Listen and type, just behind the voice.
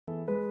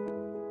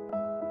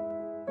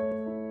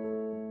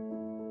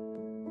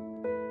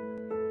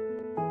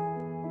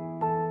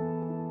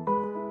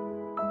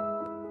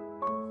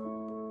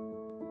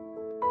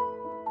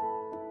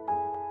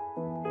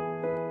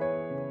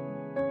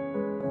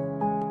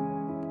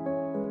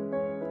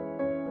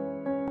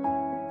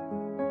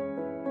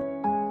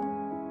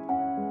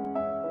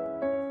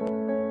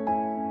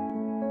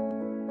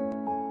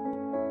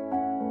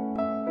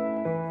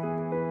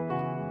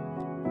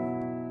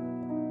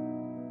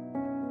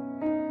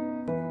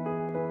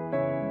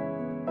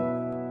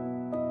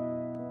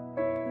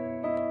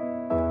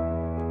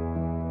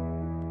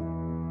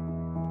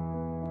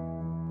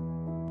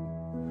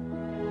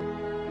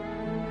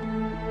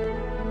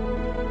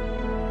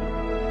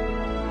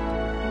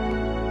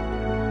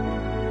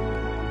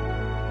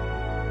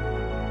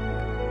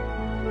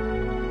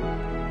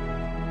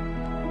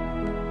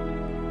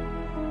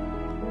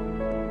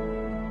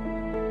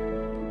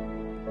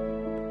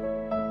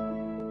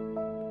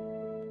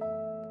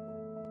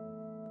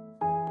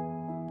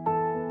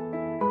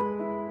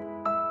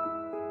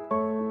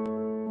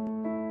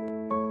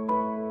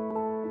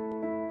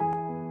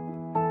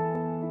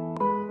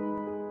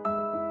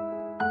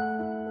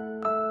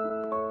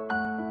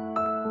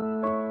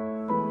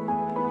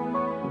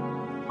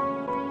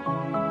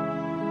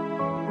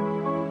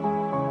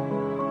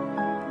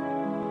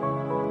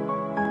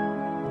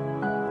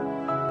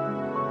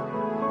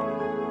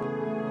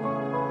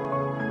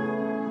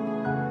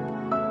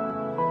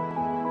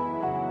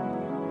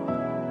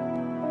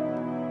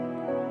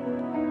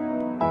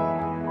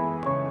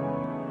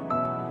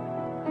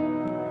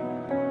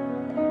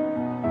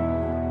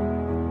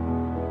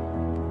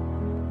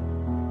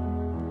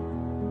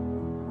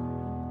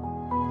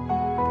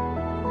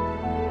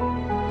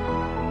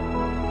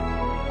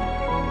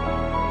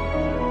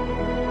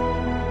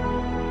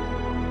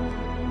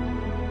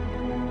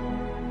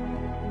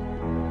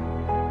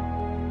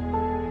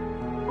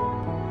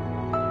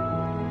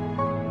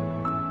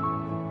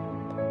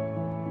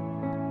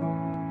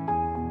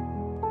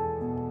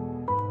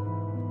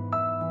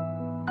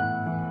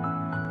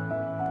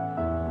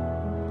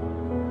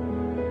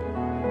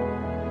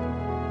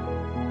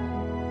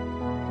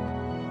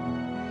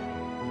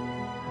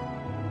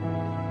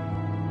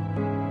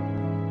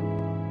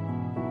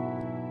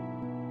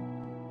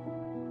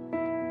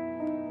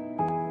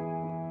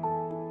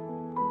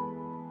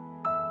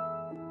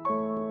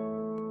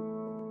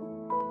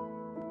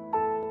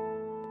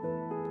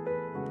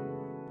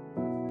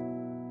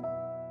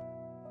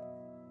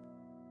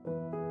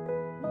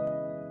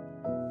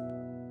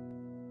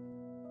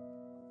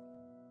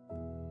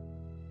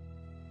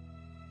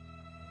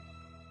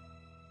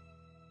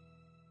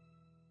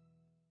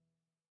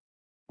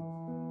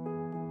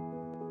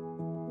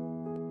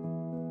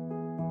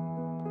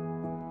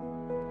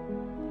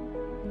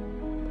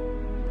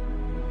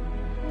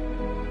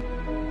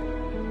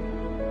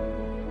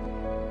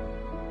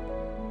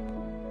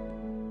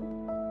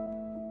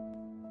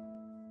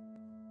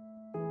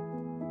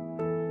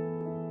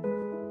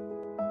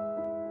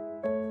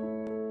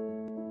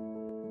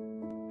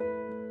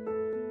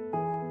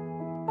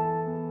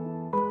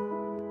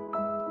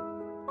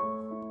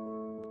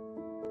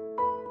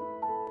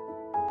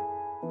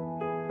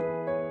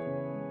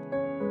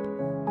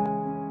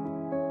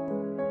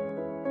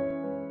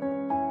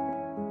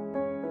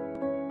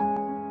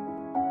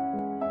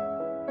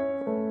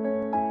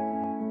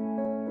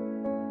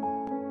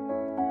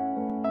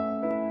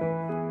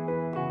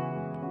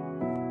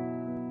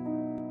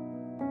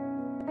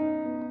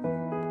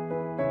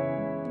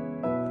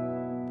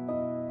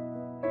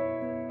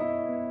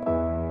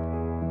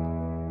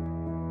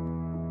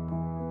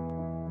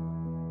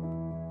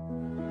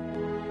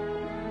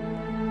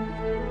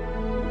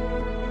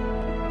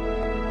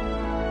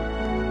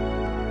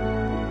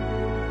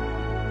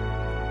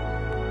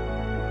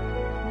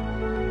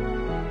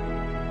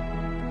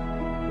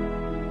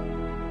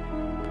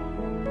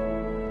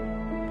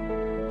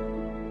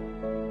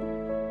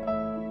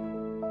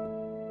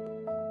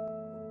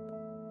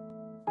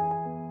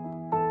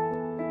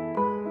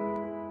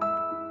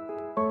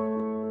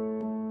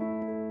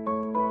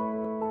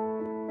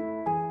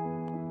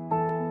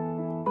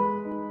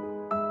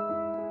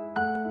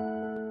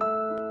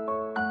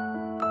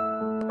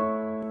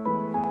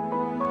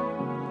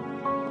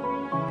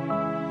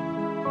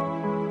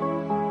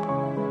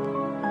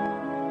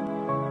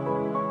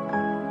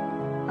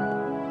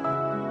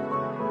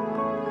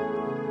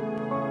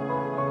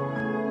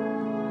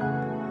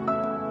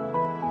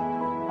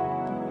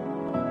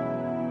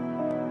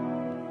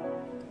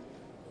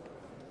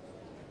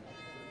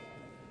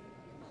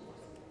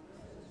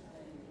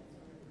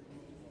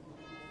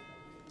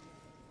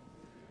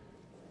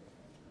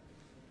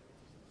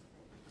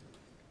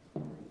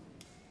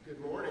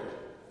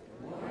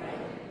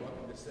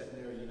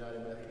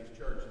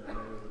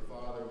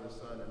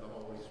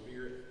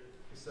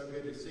So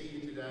good to see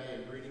you today,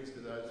 and greetings to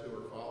those who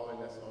are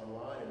following us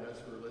online and those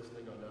who are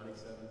listening on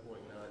 97.9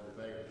 The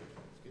Bern.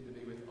 It's good to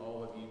be with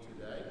all of you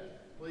today.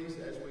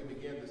 Please, as we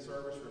begin the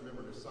service,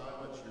 remember to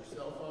silence your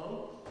cell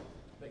phone.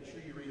 Make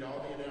sure you read all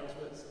the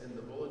announcements in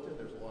the bulletin.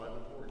 There's a lot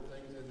of important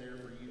things in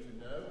there for you to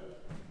know.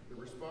 The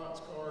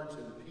response cards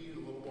in the pew,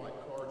 the little white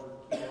cards with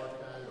the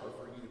QR code, are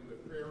for you to put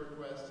prayer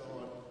requests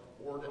on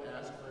or to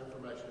ask for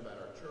information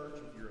about our church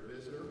if you're a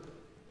visitor,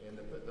 and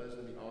to put those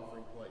in the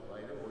offering plate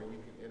later, or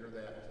you can enter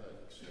that,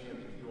 scan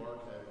the QR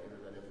code, enter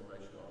that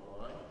information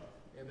online.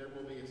 And there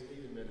will be a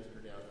Stephen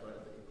minister down front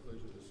at the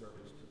conclusion of the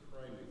service to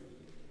pray with you.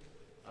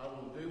 I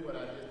will do what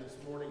I did this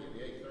morning at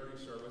the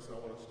 8:30 service. I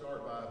want to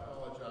start by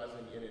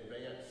apologizing in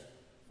advance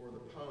for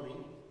the pony.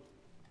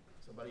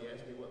 Somebody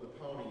asked me what the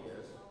pony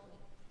is.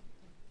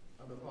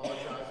 I'm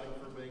apologizing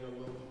for being a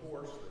little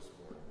hoarse this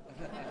morning.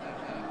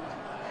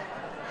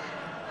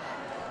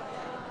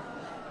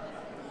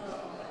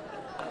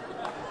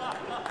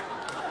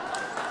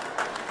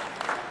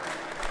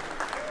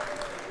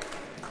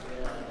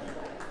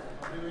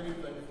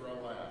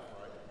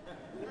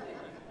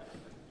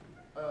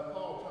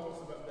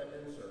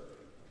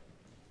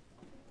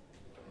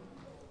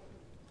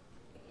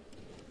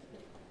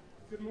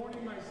 Good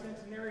morning, my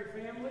Centenary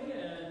family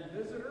and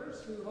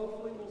visitors who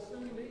hopefully will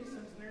soon be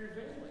Centenary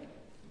family.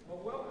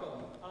 Well,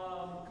 welcome.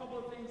 A couple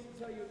of things to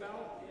tell you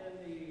about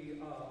in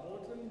the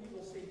bulletin. You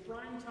will see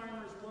Prime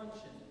Timers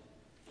Luncheon.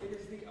 It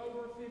is the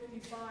over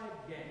 55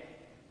 game.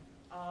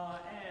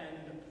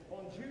 And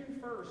on June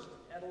 1st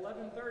at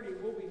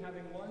 11:30, we'll be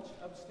having lunch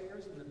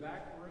upstairs in the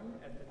back room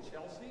at the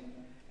Chelsea.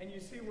 And you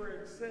see where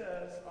it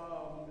says,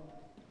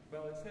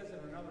 it says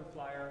in another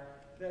flyer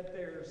that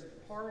there's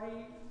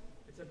party.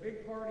 It's a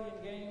big party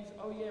and games.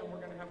 Oh yeah, and we're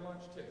going to have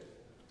lunch too.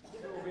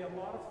 So it will be a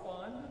lot of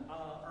fun.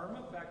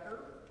 Irma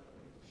Becker,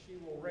 she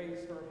will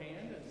raise her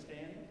hand and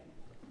stand.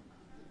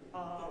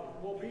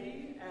 We'll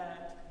be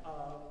at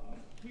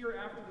here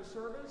after the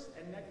service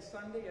and next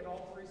Sunday at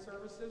all three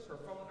services. Her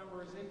phone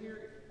number is in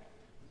here.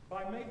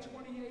 By May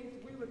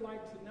 28th, we would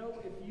like to know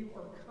if you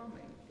are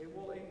coming. It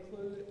will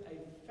include a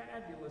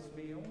fabulous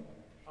meal,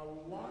 a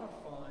lot of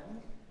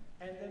fun,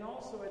 and then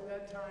also at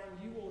that time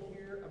you will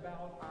hear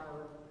about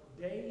our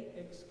day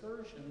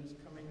excursions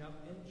coming up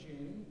in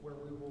June, where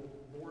we will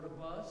board a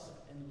bus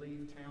and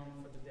leave town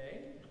for the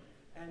day.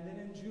 And then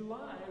in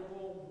July,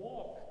 we'll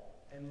walk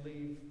and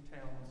leave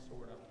town,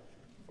 sort of,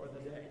 for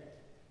the day.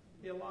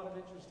 Be a lot of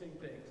interesting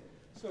things.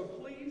 So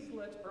please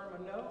let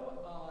Irma know.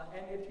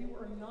 And if you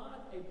are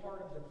not a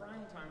part of the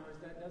Prime Timers,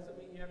 that doesn't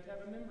mean you have to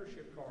have a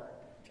membership card.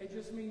 It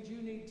just means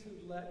you need to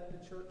let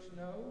the church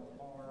know,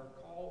 or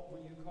call,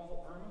 when you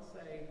call Irma,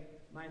 say,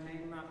 my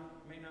name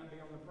may not be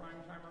on the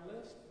Prime Timer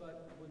list,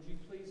 but would you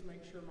please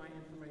make sure my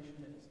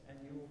information is? And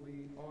you will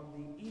be on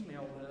the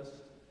email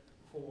list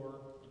for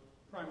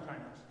Prime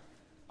Timers.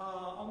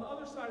 On the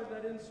other side of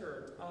that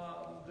insert,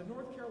 the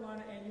North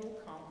Carolina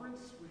Annual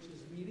Conference, which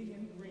is meeting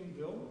in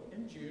Greenville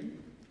in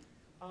June,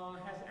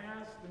 has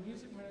asked the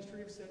Music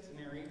Ministry of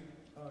Centenary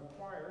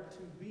Choir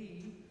to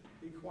be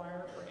the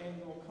choir for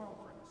annual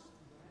conference.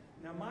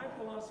 Now my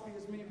philosophy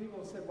is, many people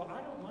have said, well,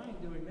 I don't mind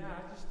doing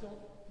that, I just don't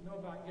know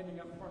about getting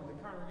up in front of the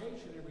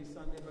congregation every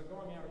Sunday, but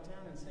going out of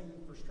town and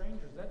singing for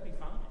strangers, that'd be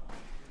fine.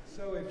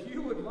 So if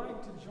you would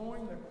like to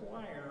join the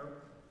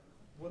choir,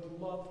 would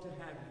love to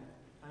have you.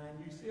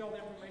 And you see all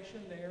the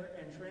information there,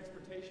 and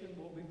transportation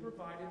will be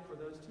provided for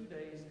those 2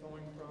 days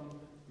going from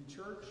the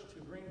church to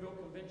Greenville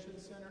Convention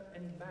Center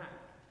and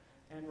back.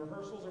 And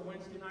rehearsals are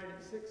Wednesday night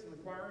at 6, and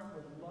the choir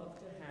would love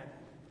to have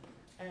you.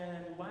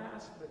 And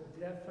last but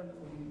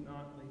definitely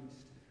not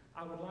least,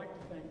 I would like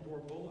to thank Dor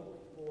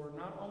Bullock for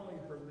not only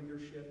her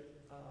leadership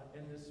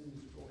in this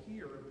musical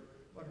here,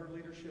 but her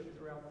leadership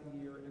throughout the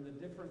year and the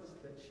difference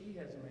that she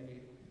has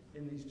made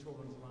in these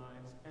children's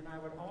lives. And I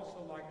would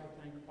also like to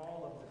thank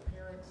all of the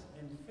parents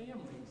and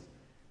families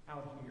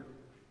out here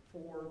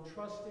for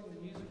trusting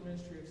the Music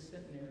Ministry of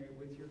Centenary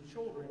with your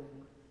children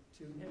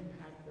to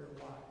impact their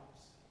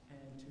lives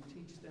and to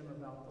teach them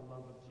about the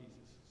love of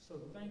Jesus. So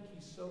thank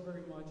you so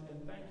very much, and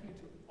thank you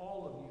to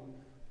all of you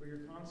for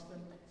your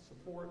constant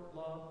support,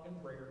 love, and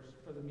prayers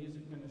for the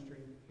music ministry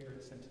here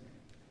at Centenary.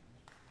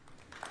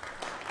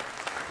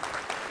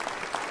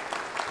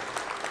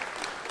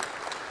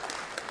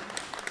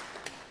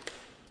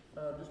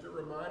 Just a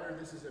reminder,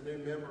 this is a new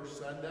member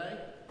Sunday,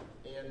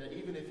 and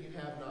even if you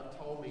have not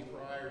told me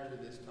prior to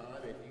this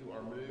time, if you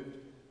are moved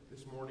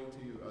this morning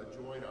to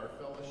join our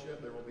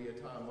fellowship, there will be a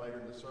time later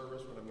in the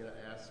service when I'm going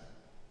to ask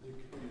you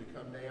to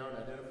come down,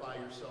 identify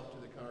yourself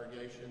to the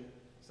congregation,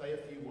 say a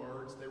few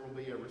words. There will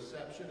be a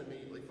reception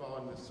immediately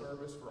following the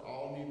service for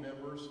all new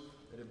members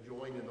that have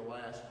joined in the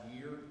last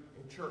year.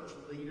 And church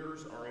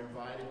leaders are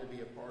invited to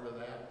be a part of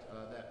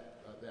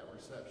that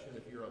reception.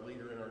 If you're a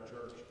leader in our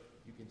church,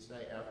 you can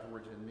stay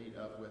afterwards and meet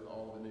up with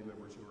all the new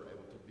members who are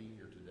able to be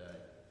here today.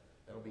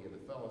 That'll be in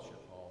the fellowship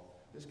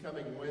hall. This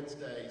coming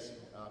Wednesday's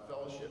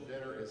fellowship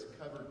dinner is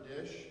covered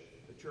dish.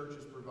 The church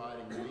is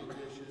providing meat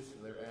dishes,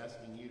 and they're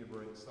asking you to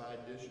bring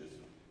side dishes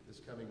this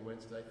coming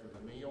Wednesday for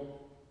the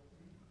meal.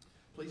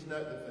 Please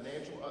note the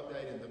financial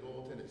update in the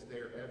bulletin. It's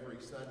there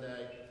every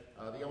Sunday.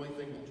 The only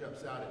thing that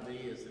jumps out at me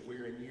is that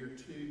we're in year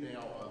 2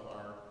 now of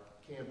our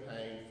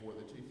campaign for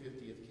the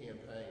 250th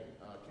campaign,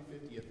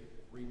 250th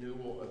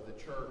renewal of the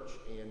church,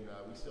 and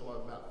we still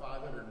have about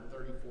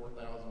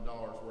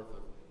 $534,000 worth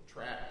of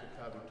track to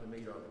cover to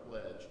meet our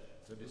pledge.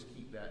 So just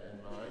keep that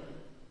in mind.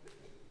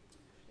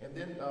 And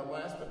then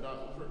last but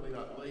certainly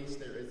not least,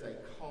 there is a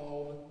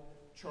called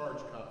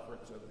charge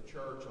conference of the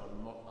church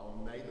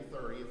on May the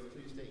 30th,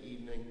 Tuesday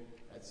evening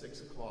at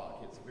 6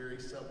 o'clock. It's very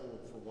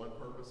simple for one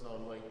purpose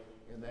only,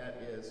 and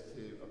that is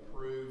to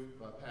approve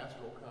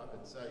pastoral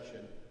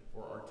compensation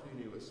for our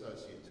 2 new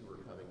associates who are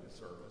coming to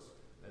service.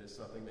 That is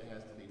something that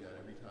has to be done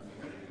every time you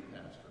have a new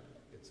pastor.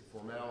 It's a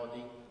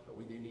formality, but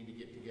we do need to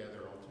get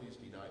together on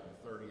Tuesday night, the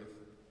 30th,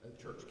 at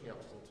church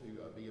council to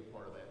be a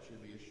part of that. It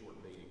should be a short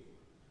meeting.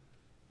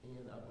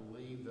 And I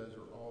believe those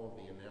are all of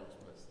the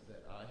announcements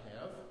that I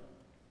have.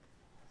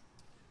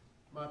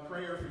 My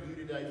prayer for you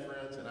today,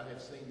 friends, and I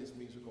have seen this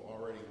musical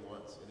already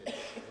once, and it's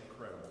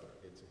incredible.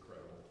 It's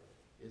incredible.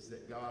 Is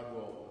that God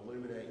will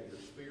illuminate your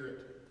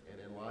spirit and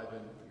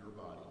enliven your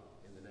body.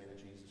 In the name of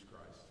Jesus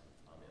Christ.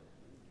 Amen.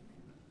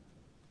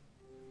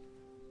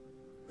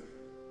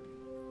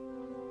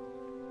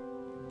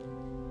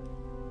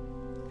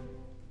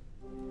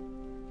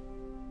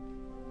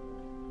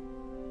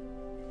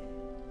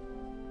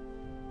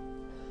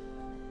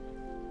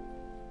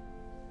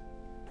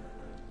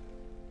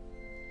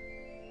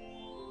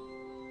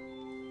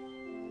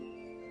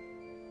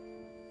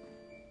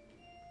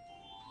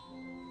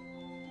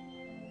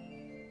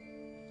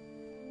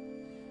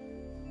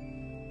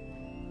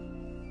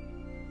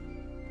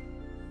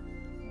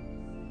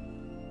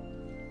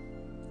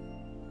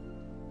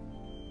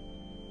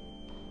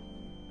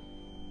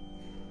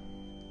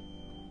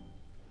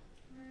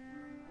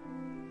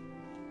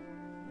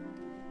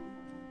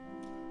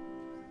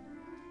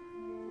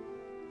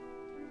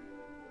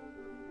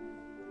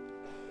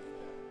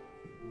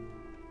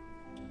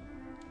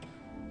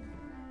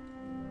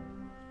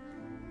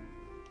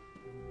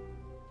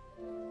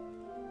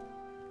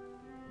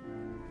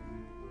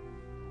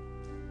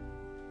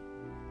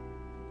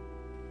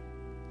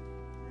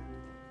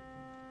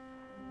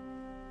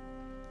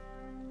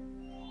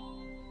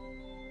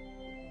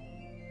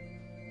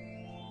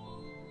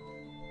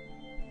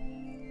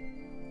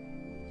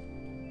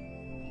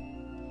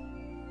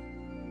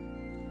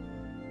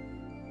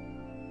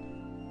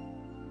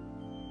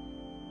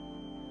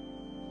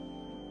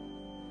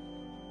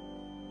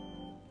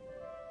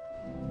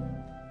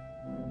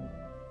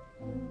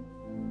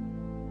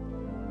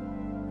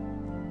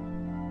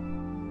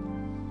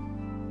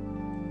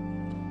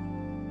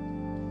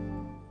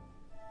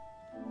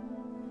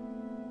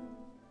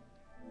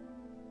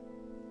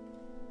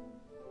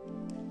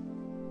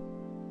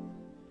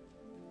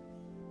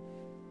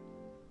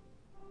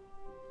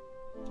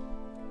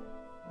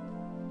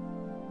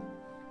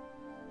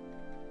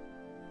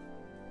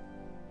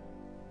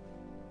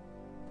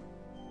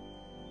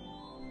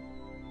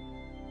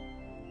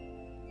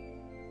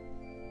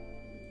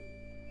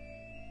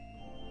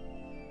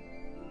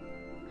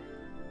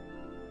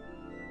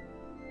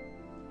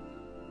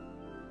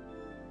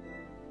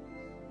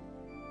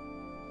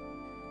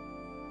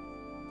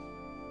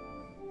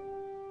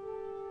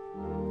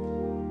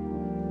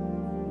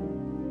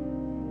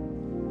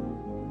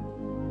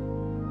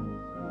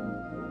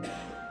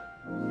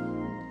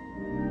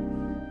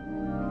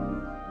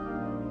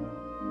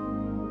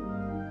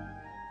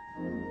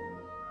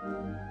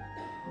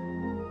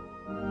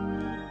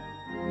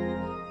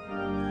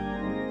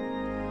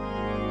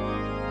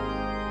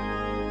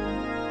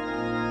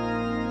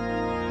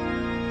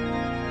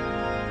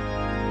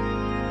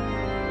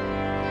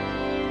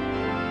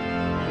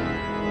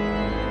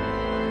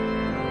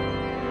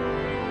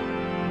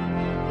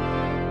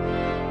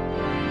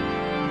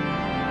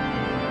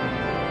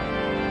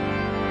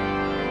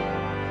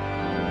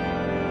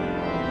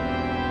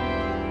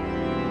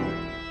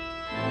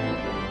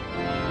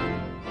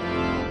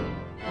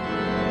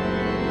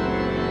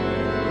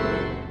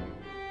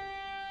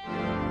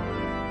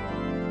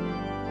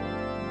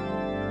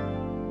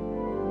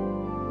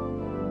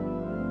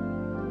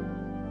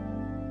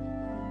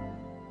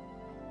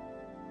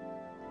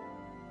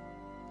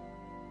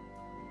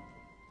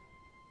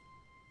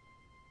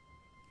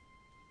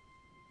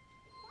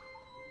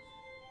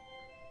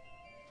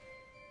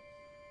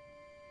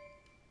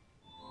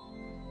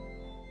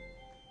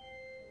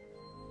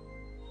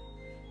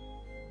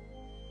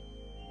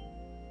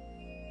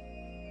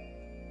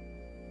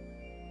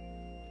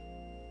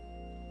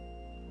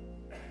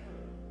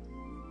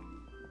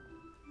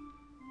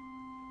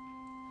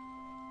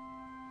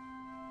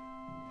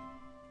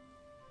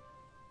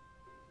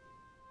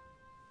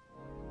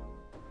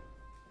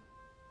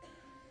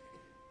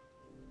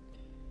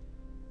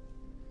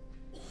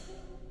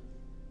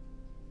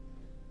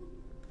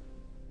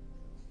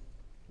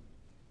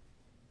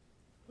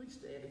 Please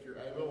stand if you're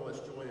able. Let's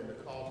join in the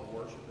call to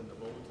worship in the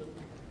bulletin.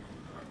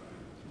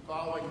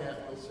 Following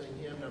that, we'll sing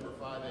hymn number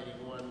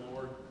 581,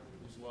 Lord,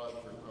 whose love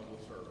through humble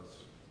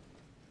service.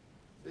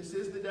 This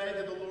is the day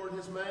that the Lord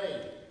has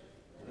made.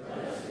 Let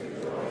us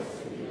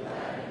rejoice and be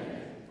glad in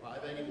it.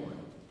 581.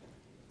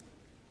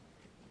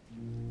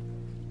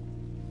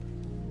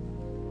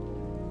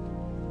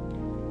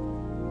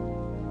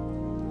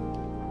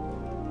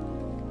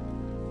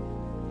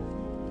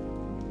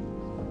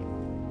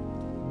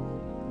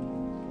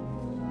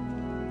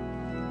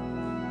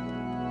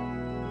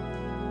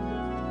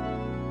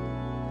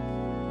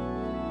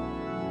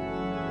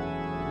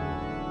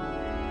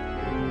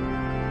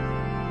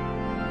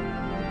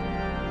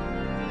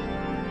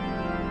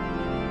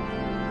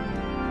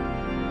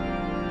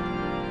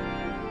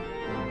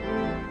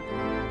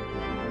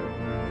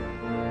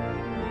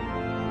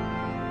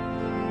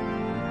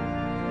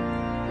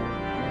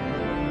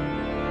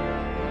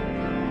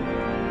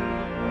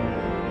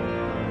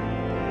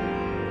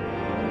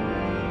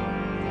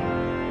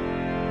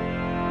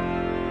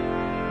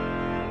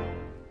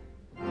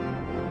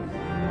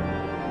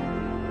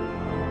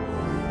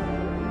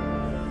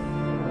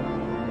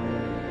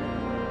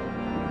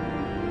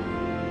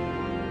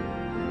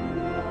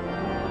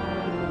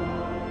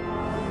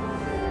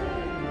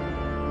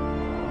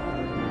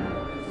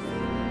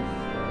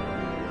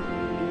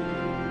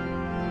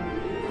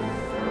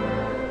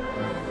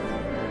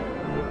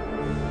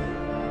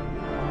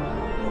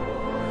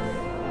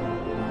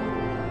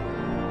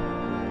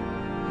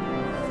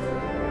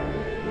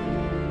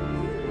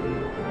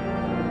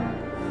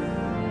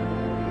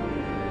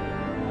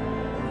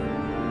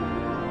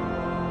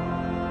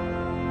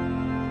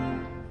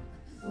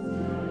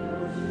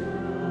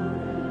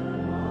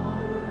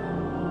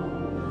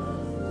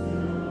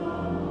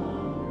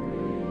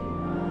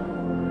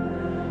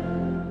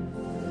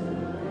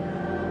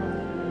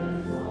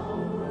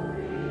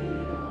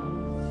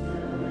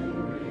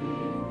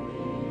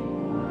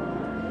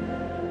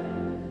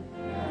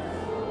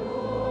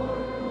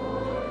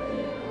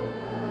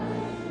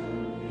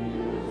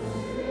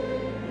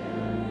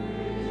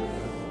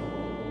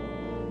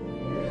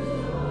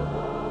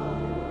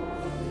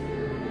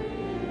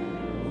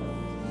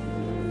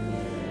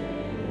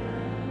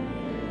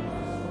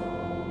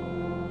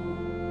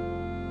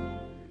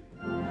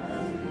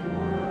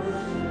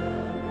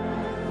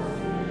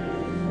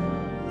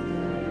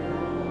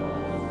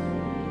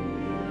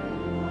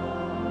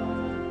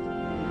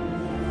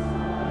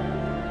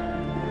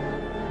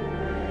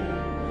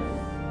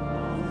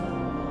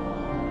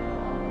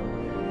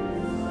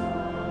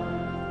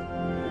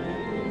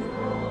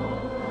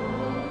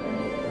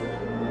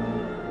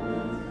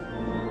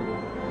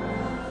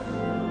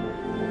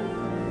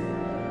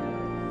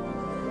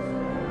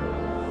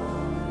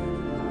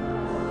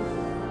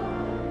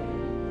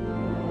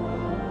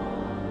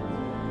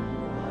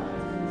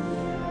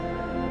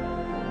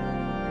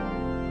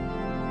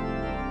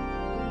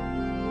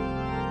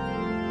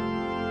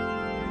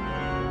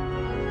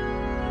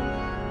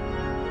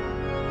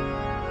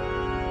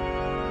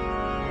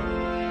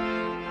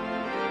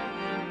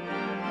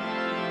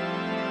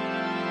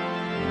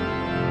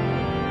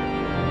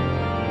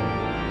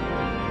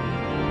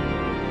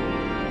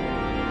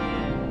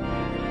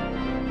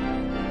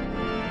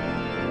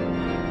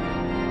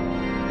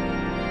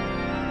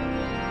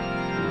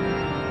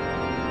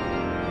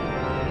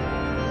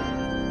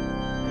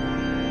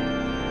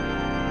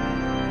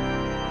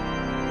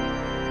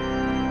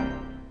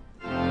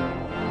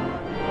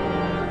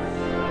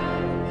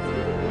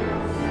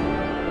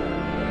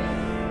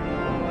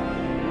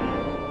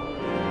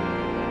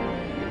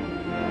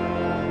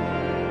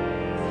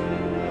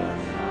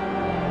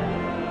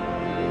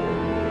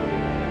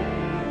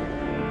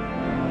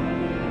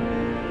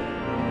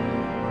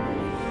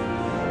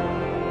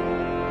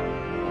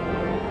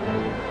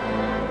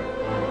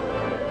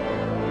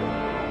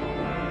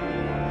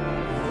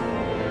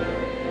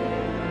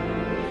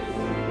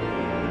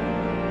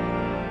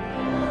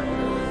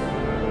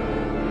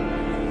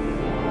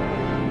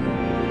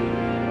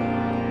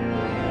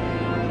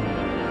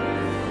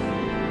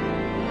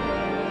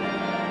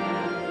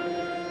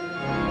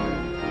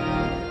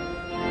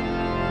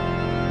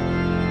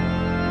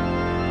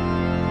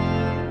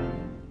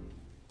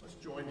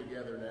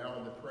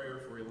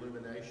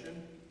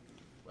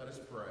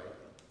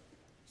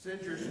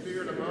 Send your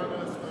Spirit among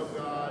us, O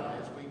God,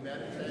 as we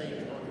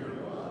meditate on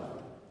your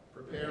love.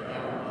 Prepare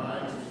our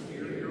minds to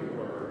hear your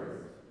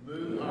word.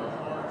 Move our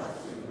hearts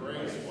to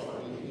embrace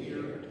what we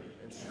hear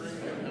and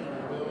strengthen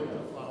our will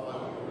to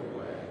follow your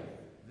way.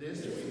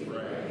 This we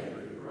pray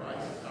through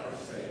Christ our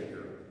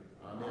Savior.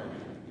 Amen.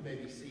 You may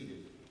be seated.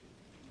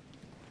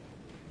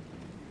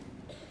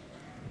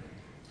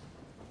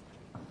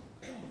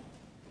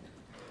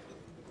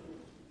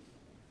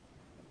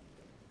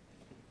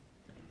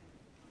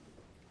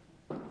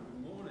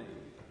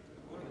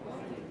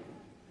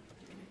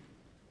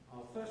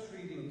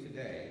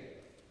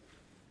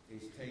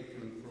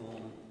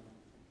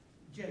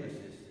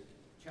 Genesis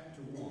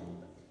chapter 1,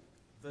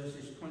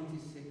 verses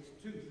 26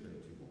 to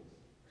 31.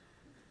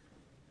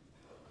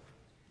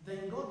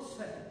 Then God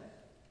said,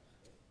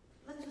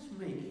 "Let us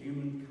make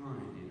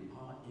humankind in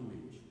our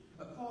image,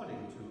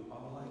 according to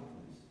our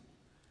likeness,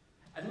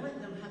 and let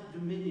them have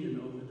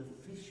dominion over the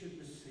fish of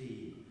the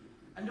sea,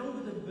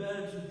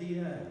 birds of the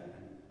air,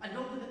 and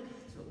over the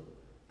cattle,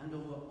 and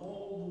over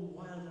all the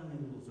wild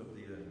animals of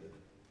the earth,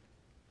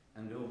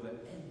 and over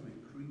every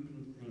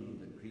creeping thing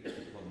that creeps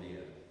upon the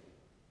earth.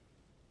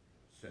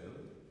 So,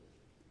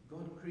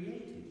 God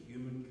created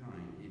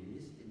humankind in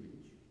his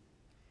image.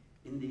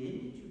 In the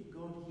image of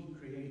God he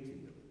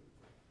created them.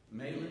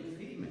 Male and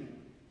female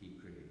he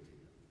created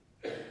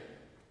them.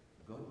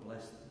 God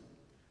blessed them.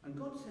 And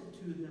God said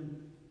to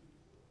them,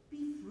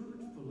 "Be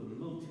fruitful and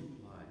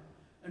multiply,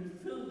 and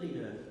fill the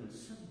earth and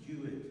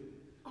subdue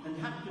it, and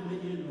have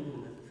dominion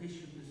over the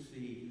fish of the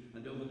sea,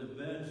 and over the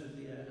birds of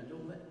the air, and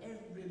over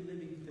every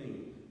living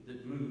thing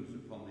that moves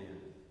upon the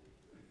earth."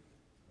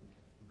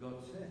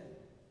 God said,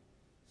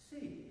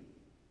 "See,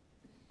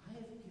 I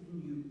have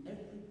given you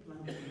every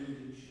plant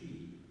yielding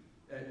seed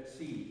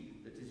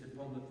that is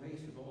upon the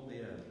face of all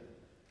the earth,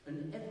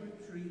 and every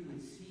tree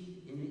with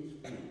seed in its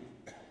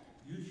fruit.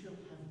 You shall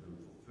have them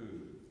for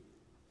food.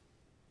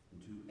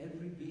 And to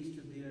every beast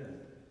of the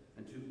earth,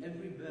 and to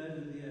every bird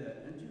of the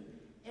air, and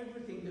to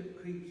everything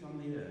that creeps on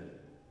the earth,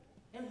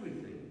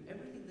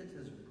 everything that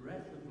has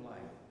breath of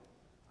life,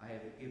 I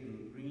have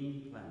given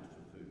green plants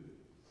for food."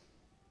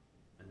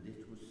 And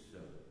it was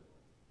so.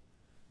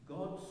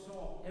 God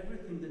saw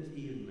everything that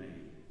he had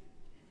made,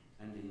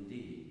 and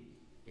indeed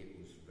it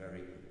was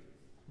very good.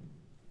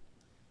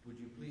 Would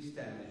you please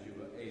stand as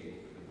you are able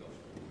for the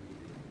Gospel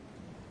reading?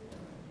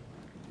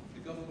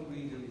 The Gospel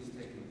reading is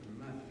taken from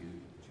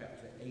Matthew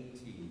chapter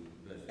 18,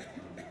 verses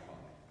 1 to 5.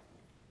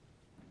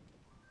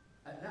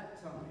 At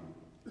that time,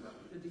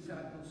 the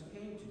disciples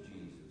came to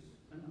Jesus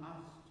and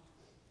asked,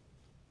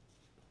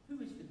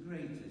 "Who is the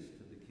greatest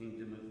of the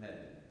kingdom of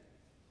heaven?"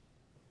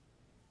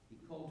 He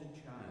called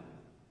a child,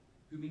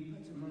 whom he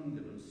put among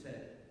them, and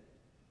said,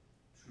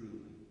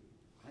 "Truly,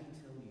 I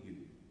tell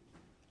you,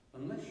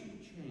 unless you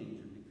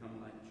change and become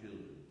like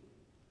children,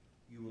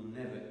 you will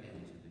never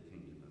enter the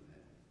kingdom of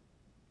heaven.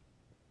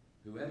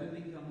 Whoever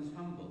becomes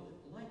humble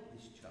like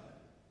this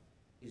child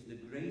is the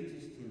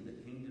greatest in the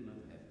kingdom of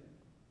heaven.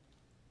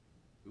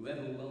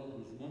 Whoever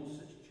welcomes one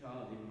such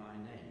child in my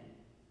name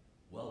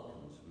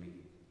welcomes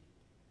me."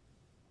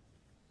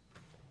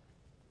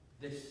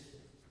 This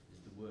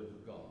is the word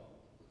of God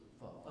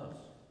for us,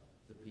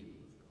 the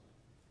people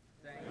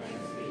of God.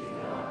 Thanks be to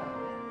God.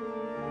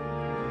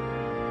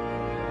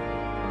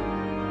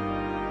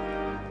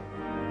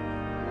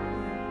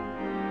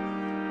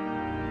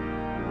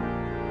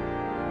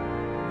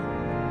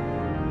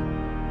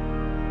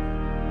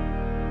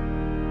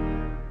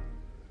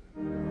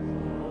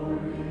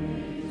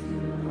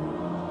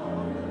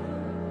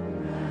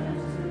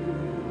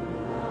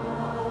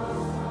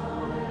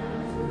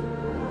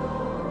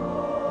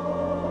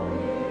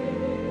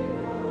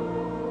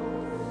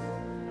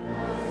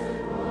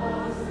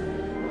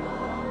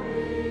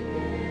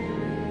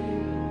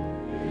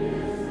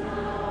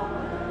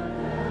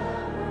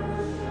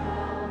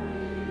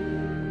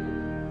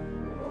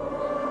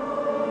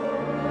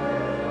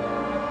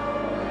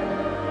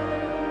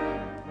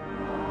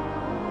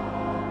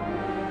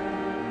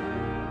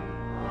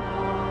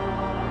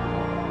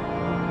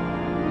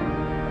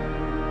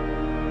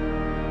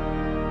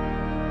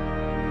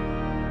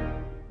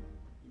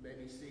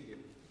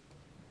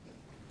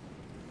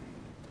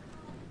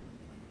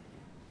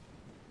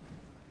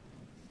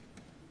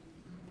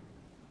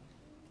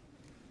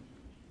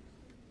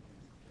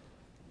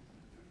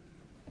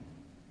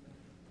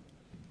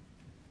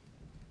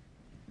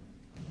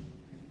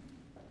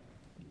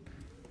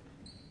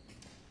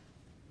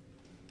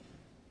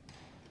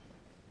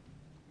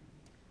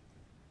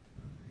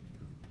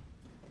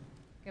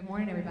 Good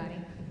morning, everybody.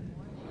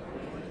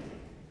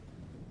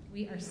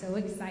 We are so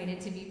excited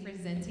to be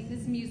presenting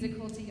this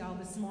musical to y'all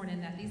this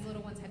morning that these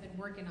little ones have been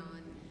working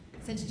on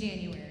since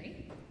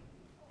January.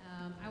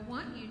 I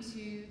want you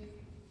to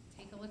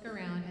take a look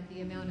around at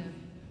the amount of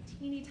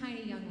teeny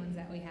tiny young ones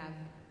that we have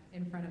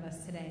in front of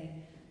us today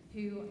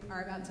who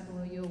are about to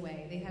blow you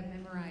away. They have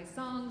memorized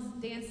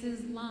songs,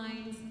 dances,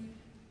 lines,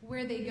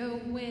 where they go,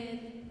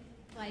 when,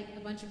 like a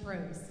bunch of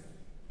pros,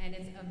 and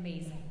it's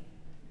amazing.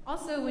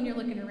 Also, when you're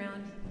looking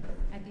around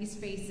at these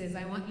faces,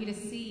 I want you to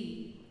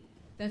see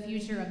the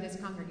future of this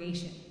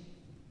congregation.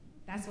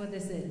 That's what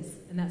this is,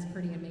 and that's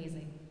pretty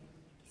amazing.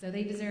 So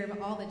they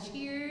deserve all the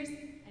cheers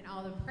and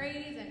all the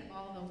praise and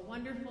all the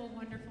wonderful,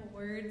 wonderful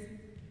words.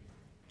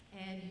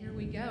 And here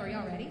we go. Are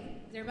y'all ready?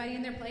 Is everybody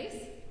in their place?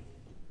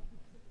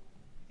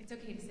 It's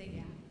okay to say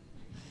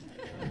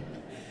yeah.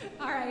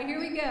 All right, here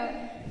we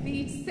go.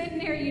 The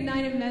Centenary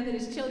United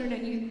Methodist Children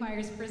and Youth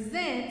Choirs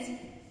present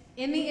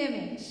In the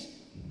Image.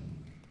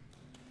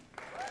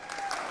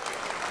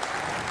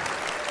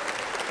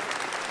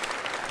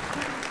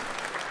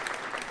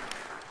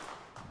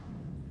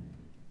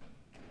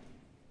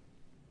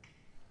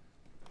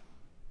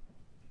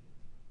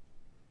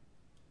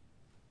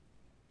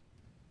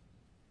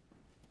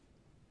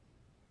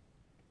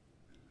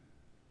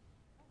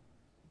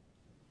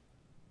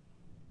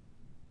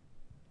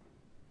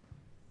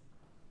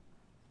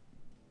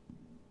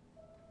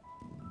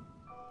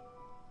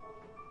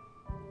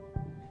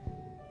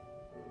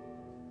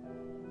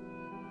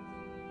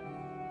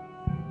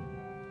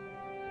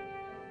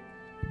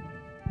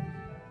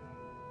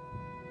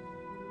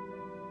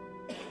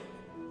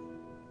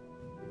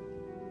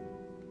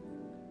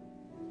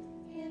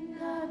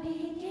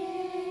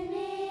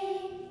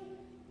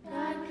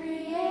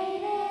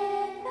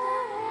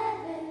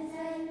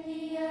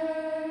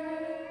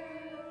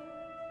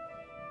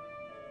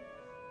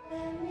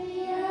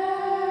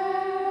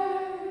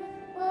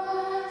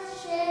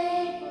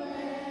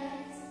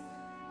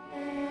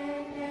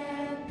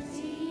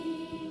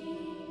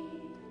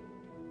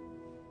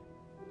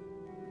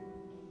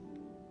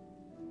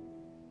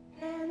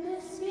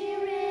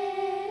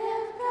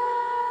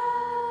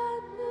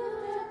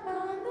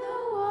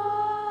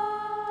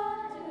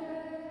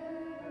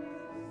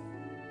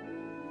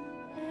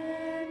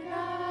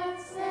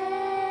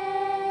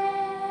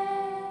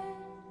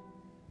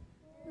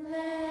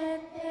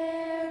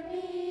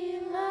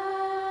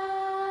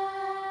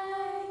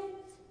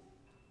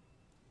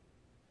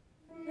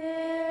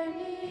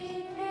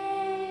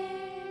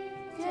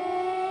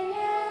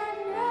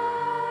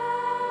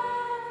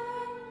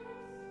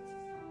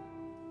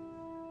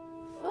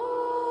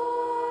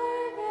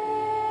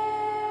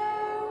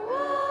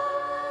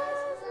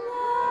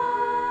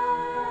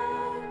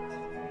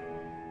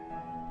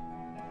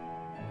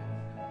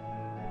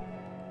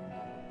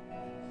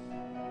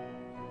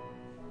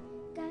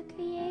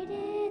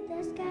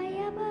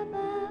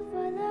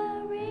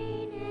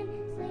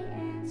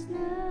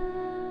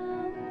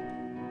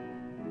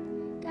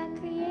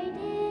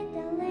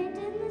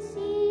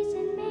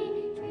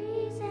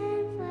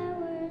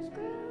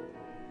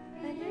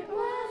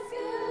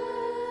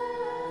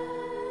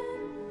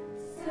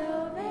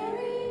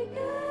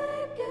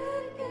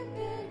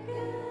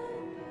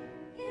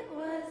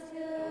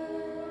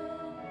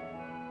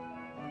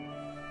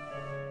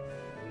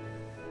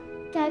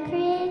 God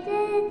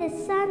created the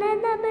sun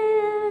and the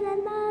moon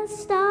and the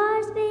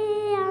stars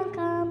beyond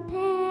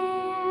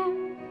compare.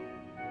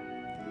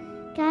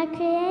 God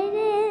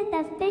created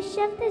the fish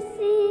of the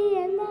sea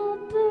and the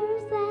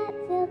birds that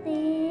fill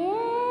the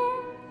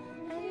air.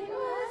 And it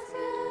was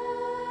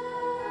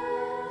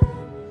good,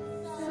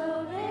 so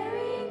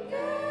very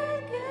good,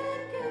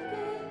 good, good,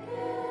 good,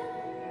 good.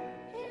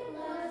 It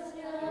was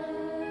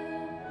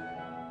good.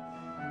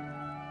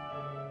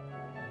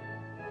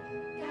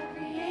 God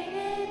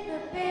created the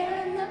bear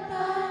and the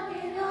bug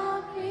and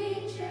all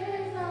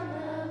creatures on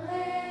the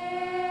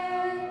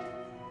land.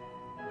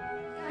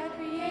 God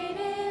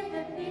created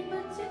the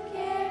people to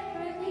care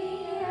for the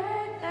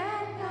earth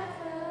that got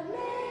the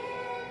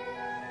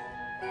land.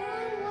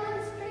 And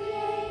once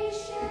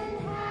creation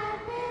had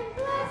been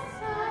blessed,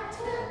 God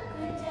took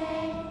a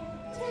day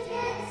to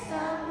get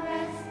some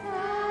rest.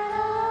 God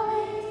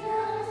always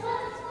knows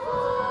what's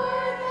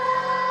for the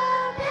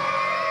best.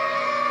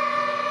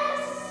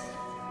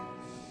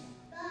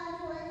 God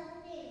was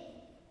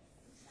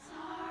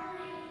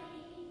sorry.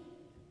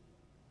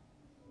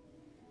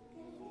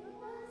 It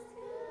was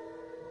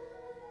good.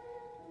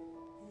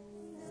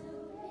 So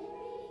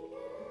very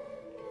good,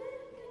 good,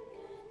 good,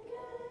 good,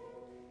 good.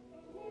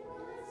 It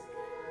was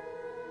good.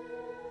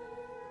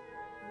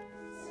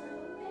 So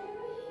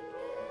very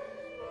good,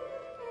 good,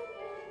 good,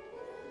 good,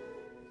 good.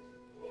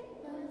 It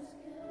was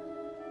good.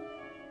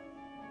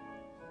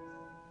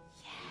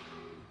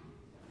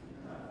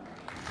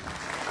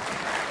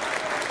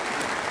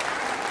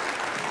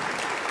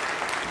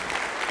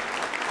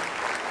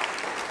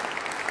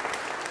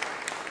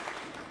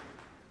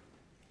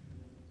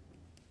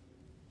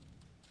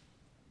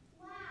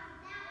 Wow,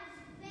 that was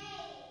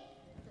great.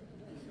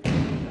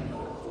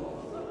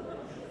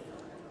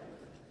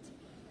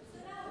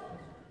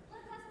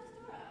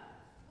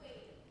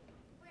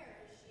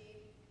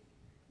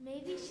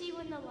 Maybe she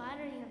won the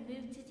lottery and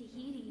moved to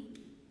Tahiti.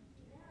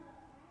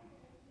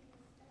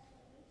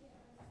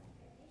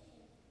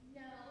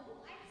 No,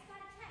 I just got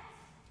a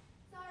text.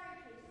 Sorry,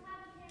 kids, you'll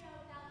have to hang out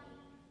without me.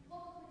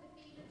 Woke up with a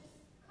fever, just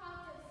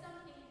coughed up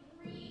something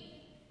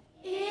green.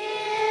 Ew!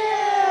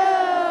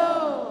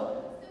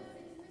 So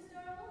since Miss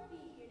Dora won't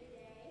be here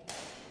today,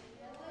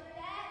 you know what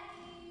that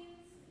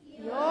means.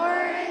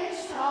 You're in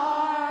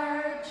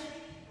charge.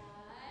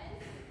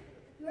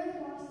 Because You're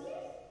the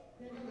bossiest?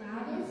 You're the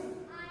loudest?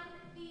 I'm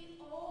the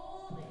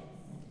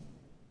oldest.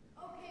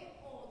 Okay,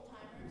 old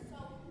timer. So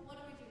what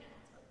do we do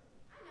now?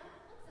 I know.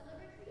 Let's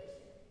celebrate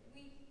creation.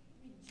 We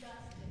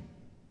just did.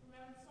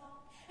 Remember the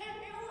song? And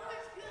it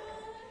was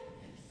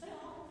good. So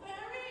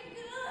very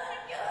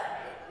good.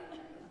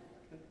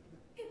 Good.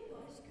 It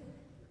was good.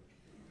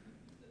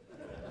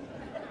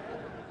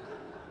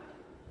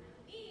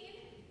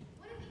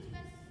 What if each of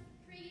us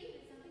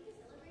created something to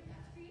celebrate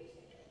God's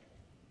creation?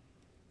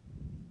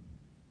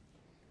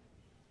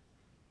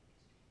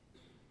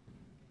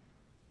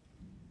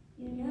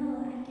 You know,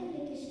 I can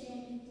make a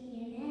strand of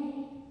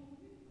DNA.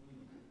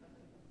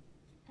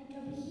 I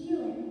can be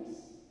helix.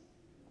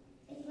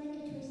 It's like a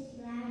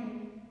twisty ladder.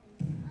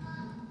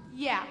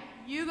 Yeah,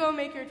 you go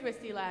make your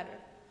twisty ladder.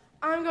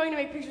 I'm going to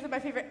make pictures of my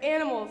favorite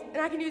animals,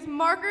 and I can use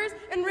markers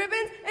and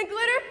ribbons and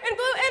glitter and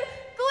glue and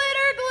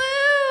glitter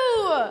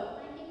glue!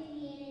 I can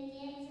create a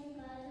dance of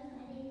gods of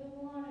hiding the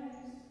waters.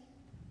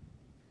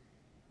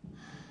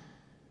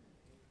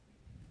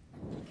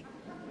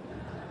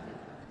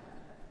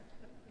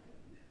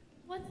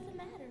 What's the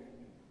matter?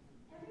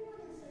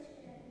 Everyone is such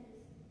good at this,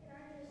 and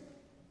I'm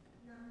just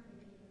not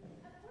good at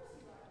it. Of course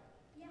you are.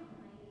 Yeah,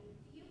 right.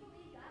 Do you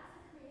believe God's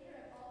the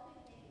creator of all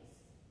good things?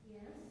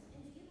 Yes.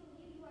 And do you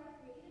believe you are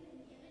created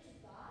in the image of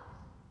God?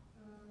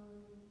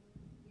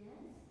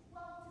 Yes.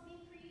 Well, to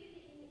be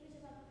created in the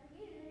image of a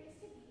creator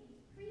is to be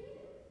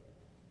creative.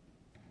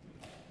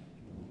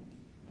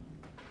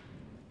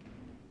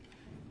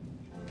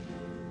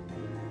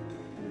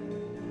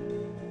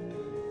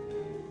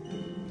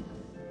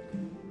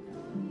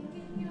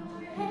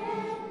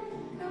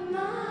 Come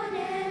on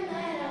and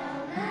let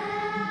all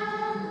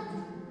out.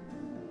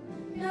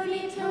 No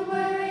need to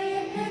worry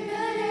if you're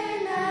good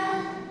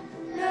enough.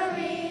 No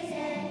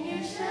reason you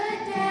should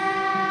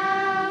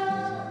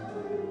doubt.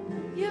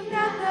 You've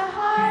got the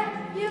heart,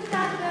 you've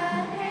got the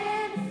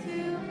hands to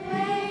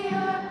play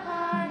your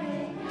part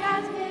in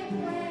God's big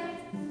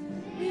plans.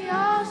 We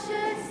all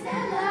should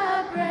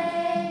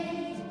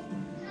celebrate,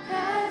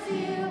 'cause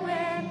you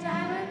and I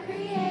were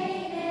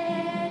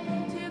created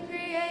to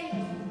create.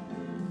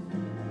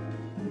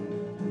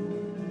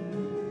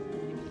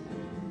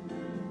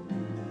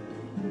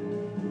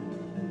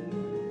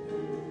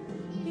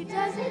 It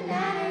doesn't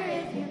matter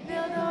if you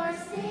build or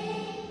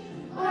sing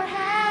or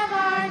have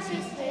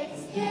artistic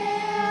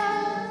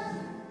skills.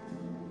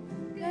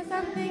 There's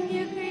something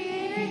you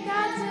created,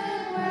 God's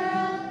good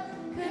world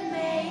could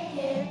make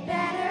it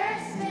better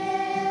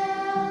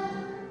still.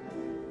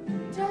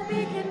 Don't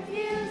be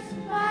confused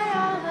by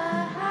all the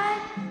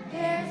hype.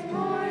 There's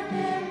more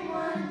than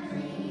one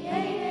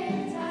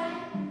created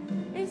type.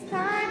 It's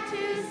time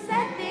to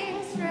set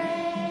things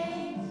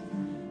straight,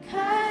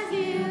 'cause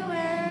you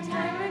and I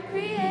were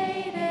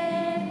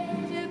created